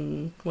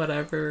watching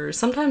whatever.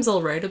 Sometimes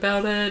I'll write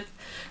about it.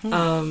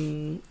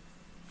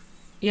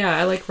 Yeah,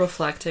 I like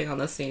reflecting on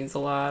the scenes a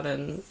lot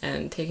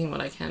and taking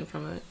what I can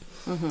from it.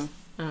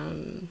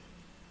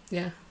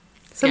 Yeah.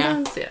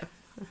 Sometimes, yeah.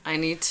 I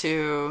need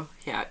to,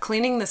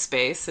 cleaning the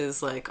space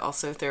is like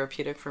also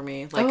therapeutic for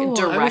me. Like, I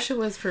direct. wish it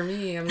was for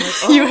me. I'm like,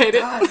 oh, you hate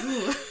God.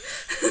 it.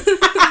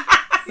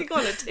 You're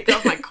going to take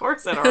off my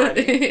corset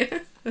already.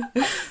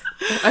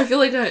 I feel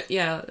like that,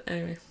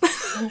 anyway.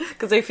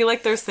 Because I feel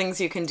like there's things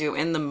you can do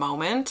in the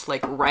moment,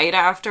 like right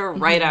after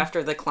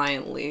the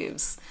client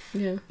leaves.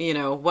 Yeah. You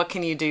know, what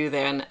can you do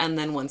then? And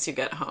then once you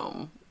get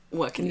home,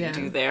 what can you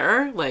do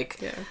there? Like,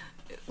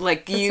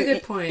 like that's you, a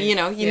good point. You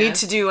know, you need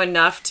to do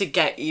enough to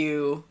get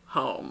you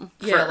home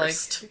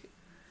first.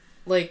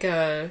 Like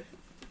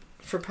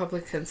for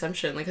public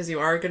consumption, like, because you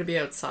are going to be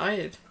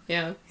outside.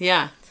 Yeah.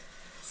 Yeah.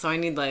 So I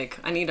need a minute.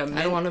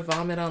 I don't want to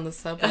vomit on the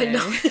subway. I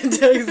know.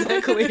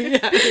 Exactly.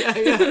 Yeah.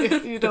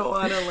 You don't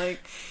want to, like...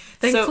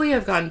 Thankfully,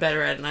 I've gotten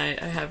better at it, and I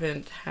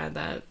haven't had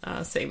that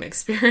same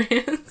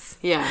experience.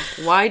 Yeah.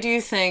 Why do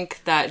you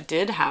think that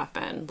did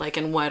happen? Like,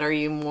 and what are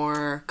you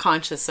more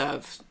conscious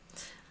of?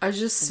 I was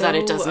just so... that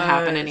it doesn't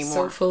happen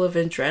anymore. So full of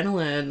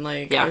adrenaline.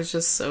 Like, I was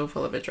just so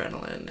full of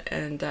adrenaline.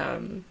 And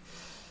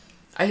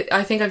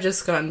I think I've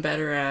just gotten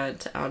better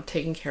at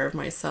taking care of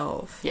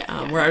myself.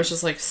 Where I was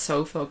just, like,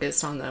 so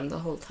focused on them the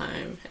whole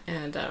time.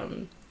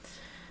 And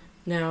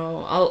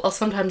now I'll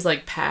sometimes,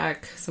 like,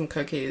 pack some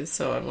cookies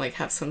so I'm, like,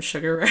 have some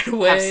sugar right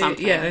away. Have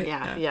something.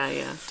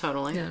 Yeah,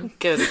 totally. Yeah.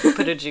 Good.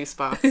 Put a juice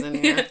box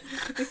in here.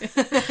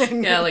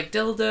 Yeah, like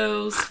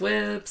dildos,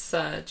 whips,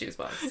 juice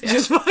box. Yeah.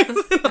 Juice box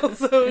and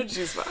also a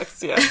juice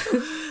box, yeah.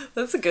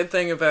 That's a good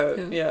thing about,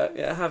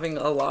 having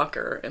a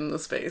locker in the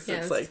space.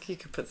 Yes. It's like you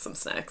could put some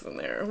snacks in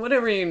there,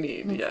 whatever you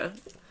need,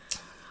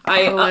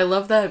 I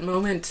love that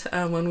moment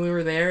when we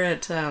were there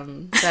at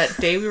that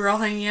day we were all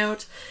hanging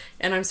out,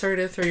 and I'm sorry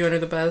to throw you under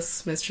the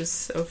bus,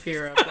 Mistress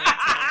Ophira. But,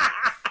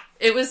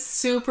 it was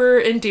super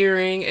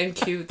endearing and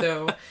cute,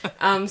 though.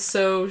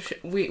 So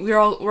we're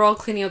all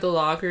cleaning out the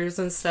lockers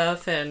and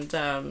stuff,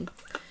 and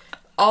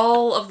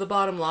all of the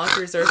bottom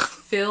lockers are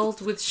filled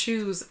with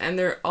shoes, and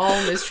they're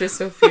all Mistress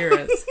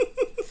Ophira's.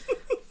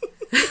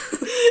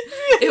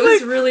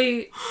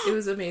 It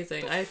was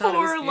amazing. I thought it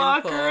was beautiful.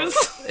 Lockers.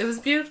 It was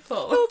beautiful.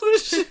 All the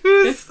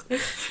shoes.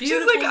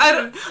 She's like, I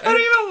don't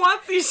even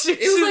want these shoes.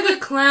 It was like a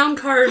clown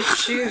car of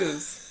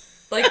shoes.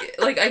 Like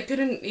I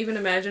couldn't even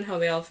imagine how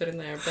they all fit in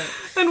there. But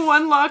and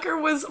one locker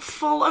was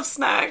full of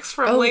snacks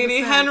from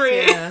Lady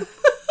Henry. Yeah.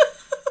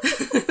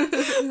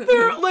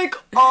 They're like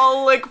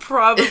all like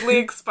probably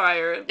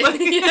expired. Like,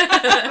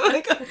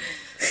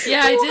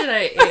 yeah, I did.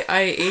 I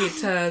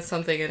ate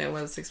something and it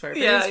was expired.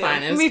 But it was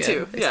fine. It was me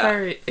good.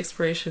 too.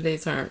 Expiration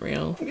dates aren't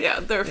real. Yeah,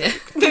 they're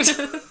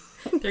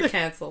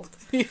canceled.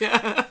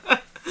 Yeah.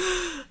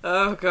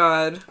 Oh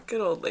God,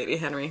 good old Lady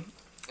Henry.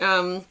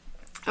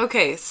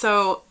 Okay,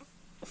 so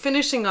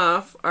finishing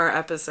off our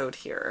episode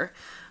here,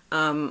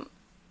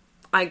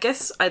 I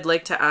guess I'd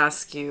like to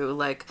ask you,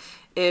 like,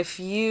 if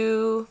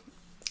you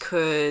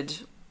could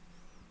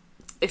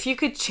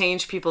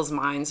change people's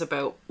minds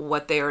about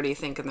what they already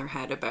think in their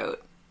head about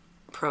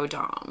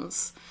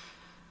pro-doms,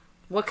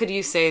 what could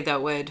you say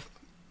that would,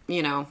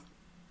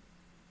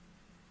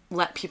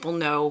 let people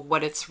know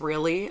what it's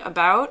really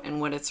about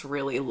and what it's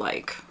really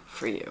like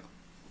for you?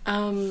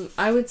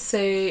 I would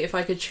say if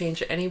I could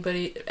change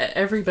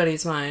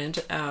everybody's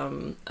mind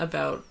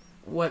about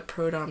what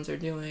pro-doms are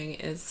doing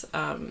is,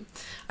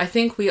 I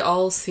think we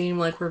all seem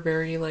like we're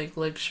very, like,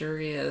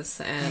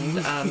 luxurious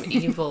and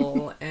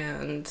evil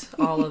and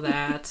all of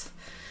that.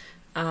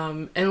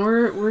 And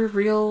we're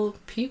real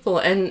people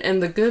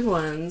and the good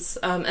ones.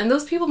 And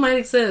those people might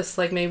exist,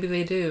 like maybe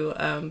they do.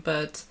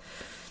 But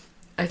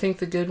I think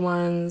the good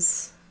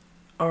ones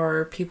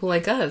are people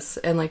like us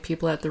and like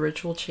people at the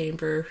ritual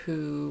chamber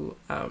who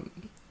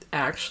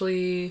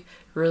actually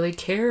really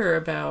care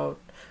about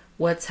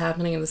what's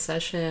happening in the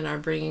session, are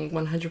bringing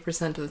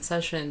 100% to the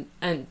session,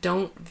 and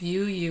don't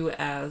view you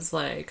as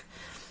like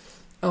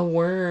a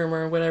worm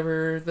or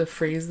whatever the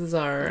phrases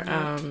are.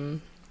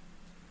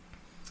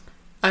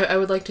 I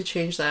would like to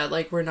change that.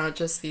 Like, we're not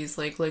just these,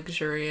 like,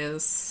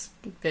 luxurious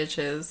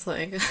bitches.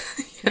 Like,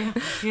 yeah.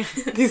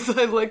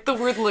 I like the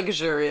word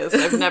luxurious.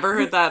 I've never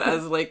heard that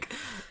as, like,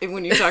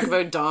 when you talk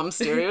about Dom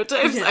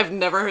stereotypes, yeah. I've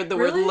never heard the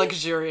word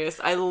luxurious.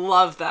 I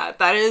love that.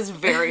 That is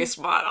very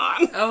spot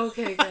on.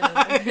 Okay,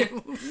 good.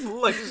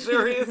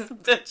 Luxurious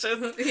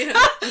bitches. Yeah.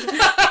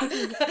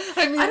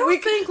 I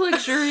don't think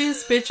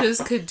luxurious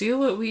bitches could do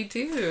what we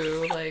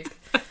do. Like,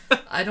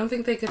 I don't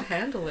think they could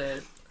handle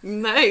it.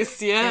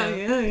 Nice,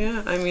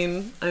 yeah. I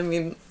mean,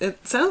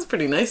 it sounds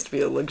pretty nice to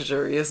be a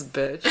luxurious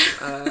bitch.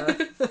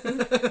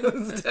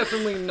 It's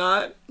definitely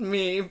not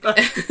me, but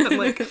I'm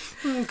like,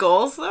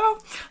 goals though.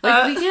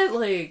 Like, we get,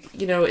 like,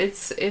 you know,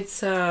 it's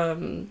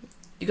you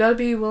gotta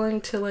be willing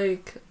to,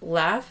 like,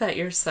 laugh at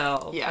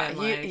yourself. Yeah, and,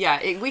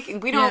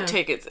 like, we don't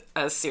take it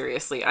as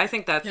seriously. I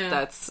think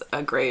that's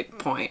a great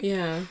point.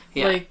 Yeah,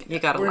 like, you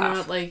gotta laugh. We're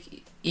not,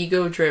 like,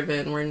 ego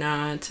driven. We're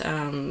not.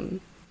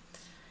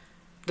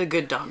 The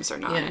good doms are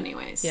not,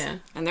 anyways. Yeah,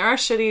 and there are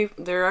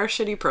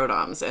shitty pro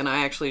doms, and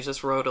I actually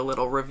just wrote a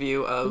little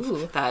review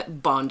of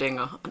that bonding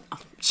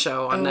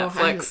show on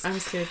Netflix. I'm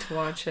scared to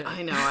watch it.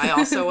 I know. I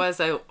also was.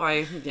 I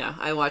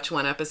watched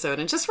one episode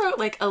and just wrote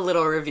like a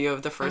little review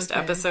of the first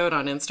episode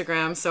on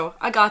Instagram. So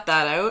I got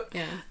that out.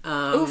 Yeah.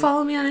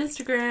 Follow me on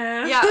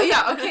Instagram.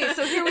 Yeah. Okay.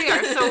 So here we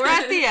are. So we're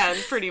at the end,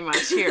 pretty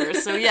much here.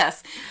 So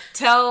yes,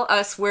 tell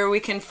us where we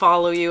can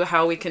follow you,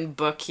 how we can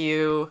book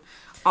you.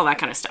 All that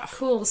kind of stuff.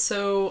 Cool.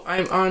 So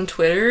I'm on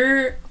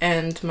Twitter,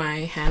 and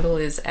my handle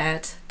is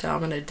at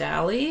Domina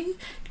Dali,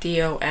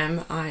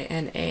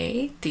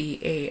 DOMINA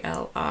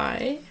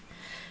DALI.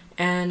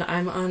 And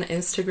I'm on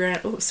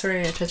Instagram. Oh,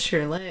 sorry, I touched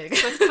your leg.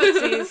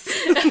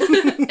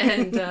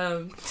 And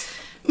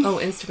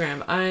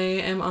Instagram. I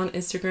am on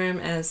Instagram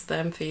as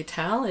them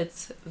fatale.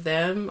 It's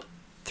them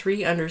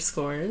 3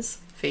 underscores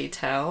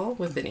fatale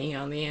with an E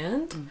on the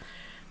end.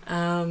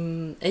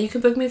 And you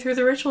can book me through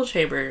the Ritual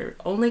Chamber.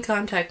 Only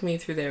contact me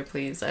through there,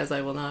 please, as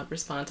I will not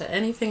respond to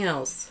anything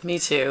else. Me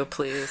too,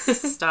 please.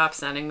 Stop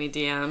sending me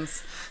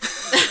DMs.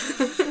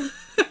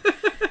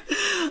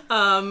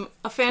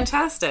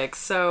 Fantastic.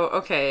 So,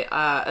 okay,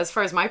 as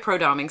far as my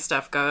pro-doming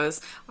stuff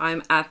goes,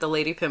 I'm at the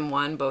Lady Pim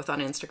 1, both on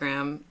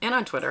Instagram and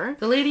on Twitter.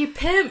 The Lady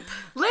Pimp!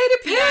 Lady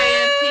Pimp!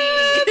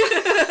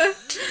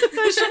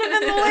 I should have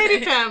been the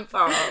Lady Pimp.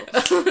 Oh,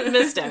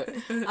 missed out.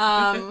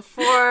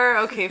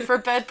 For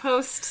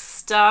bedpost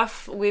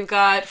stuff, we've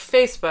got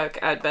Facebook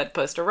at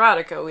Bedpost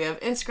Erotica. We have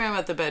Instagram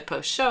at The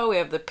Bedpost Show. We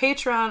have the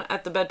Patreon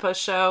at The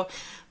Bedpost Show.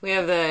 We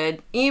have the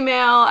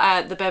email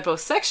at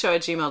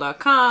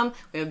thebedpostsexshow@gmail.com.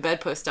 We have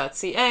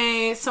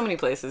bedpost.ca. So many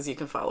places you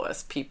can follow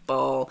us,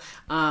 people.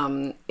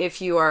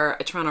 If you are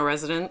a Toronto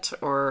resident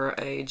or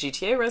a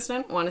GTA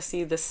resident, want to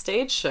see the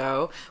stage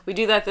show, we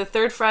do that the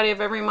third Friday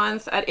of every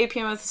month at 8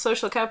 p.m. at the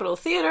Social Capital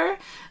Theatre.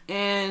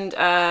 And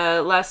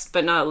last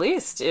but not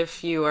least,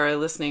 if you are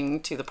listening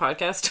to the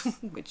podcast,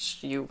 which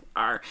you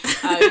are,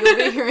 you'll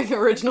be hearing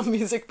original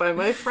music by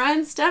my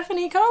friend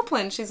Stephanie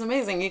Copeland. She's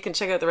amazing. You can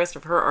check out the rest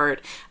of her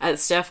art at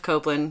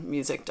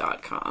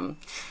stephcopelandmusic.com.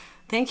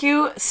 Thank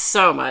you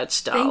so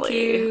much, Dolly. Thank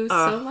you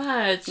so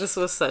much. This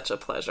was such a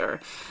pleasure.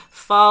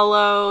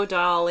 Follow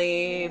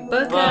Dolly.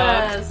 Book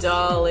us.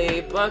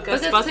 Dolly. Book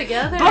us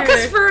together. Book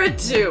us for a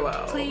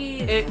duo.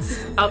 Please.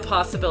 It's a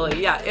possibility.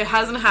 Yeah, it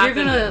hasn't happened.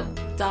 You're going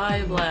to die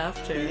of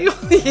laughter.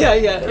 Yeah.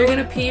 You're going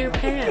to pee your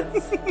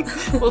pants.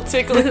 We'll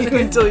tickle you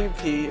until you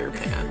pee your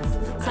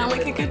pants. Sound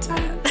like a good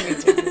time? Me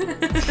too.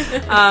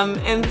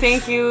 And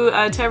thank you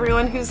to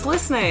everyone who's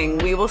listening.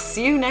 We will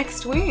see you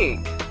next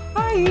week.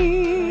 Bye.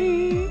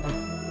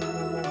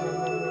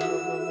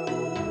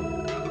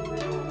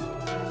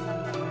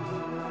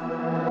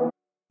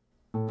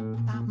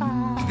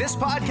 This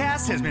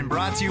podcast has been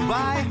brought to you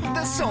by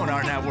the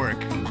Sonar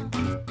Network.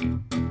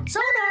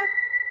 Sonar!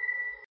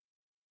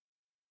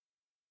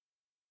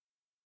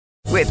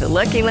 With the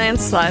Lucky Land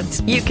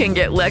Slots, you can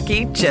get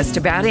lucky just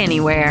about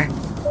anywhere.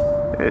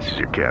 This is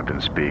your captain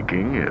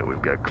speaking.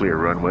 We've got clear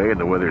runway and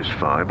the weather's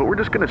fine, but we're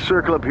just going to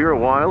circle up here a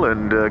while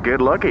and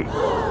get lucky.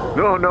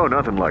 No,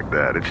 nothing like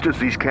that. It's just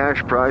these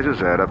cash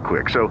prizes add up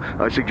quick. So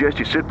I suggest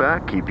you sit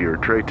back, keep your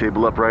tray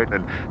table upright,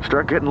 and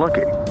start getting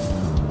lucky.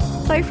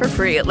 Play for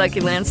free at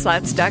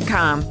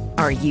LuckyLandSlots.com.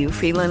 Are you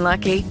feeling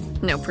lucky?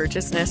 No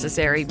purchase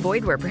necessary.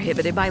 Void where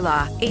prohibited by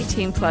law.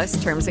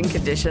 18+ terms and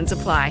conditions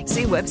apply.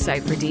 See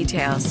website for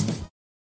details.